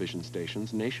public television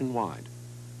stations nationwide,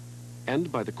 and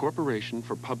by the Corporation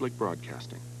for Public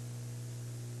Broadcasting.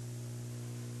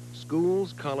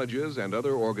 Schools, colleges, and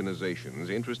other organizations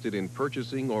interested in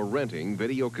purchasing or renting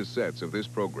video cassettes of this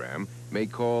program may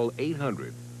call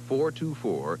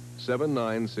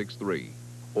 800-424-7963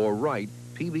 or write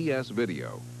PBS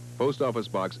Video, Post Office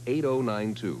Box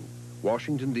 8092,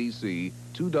 Washington, D.C.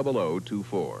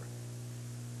 20024.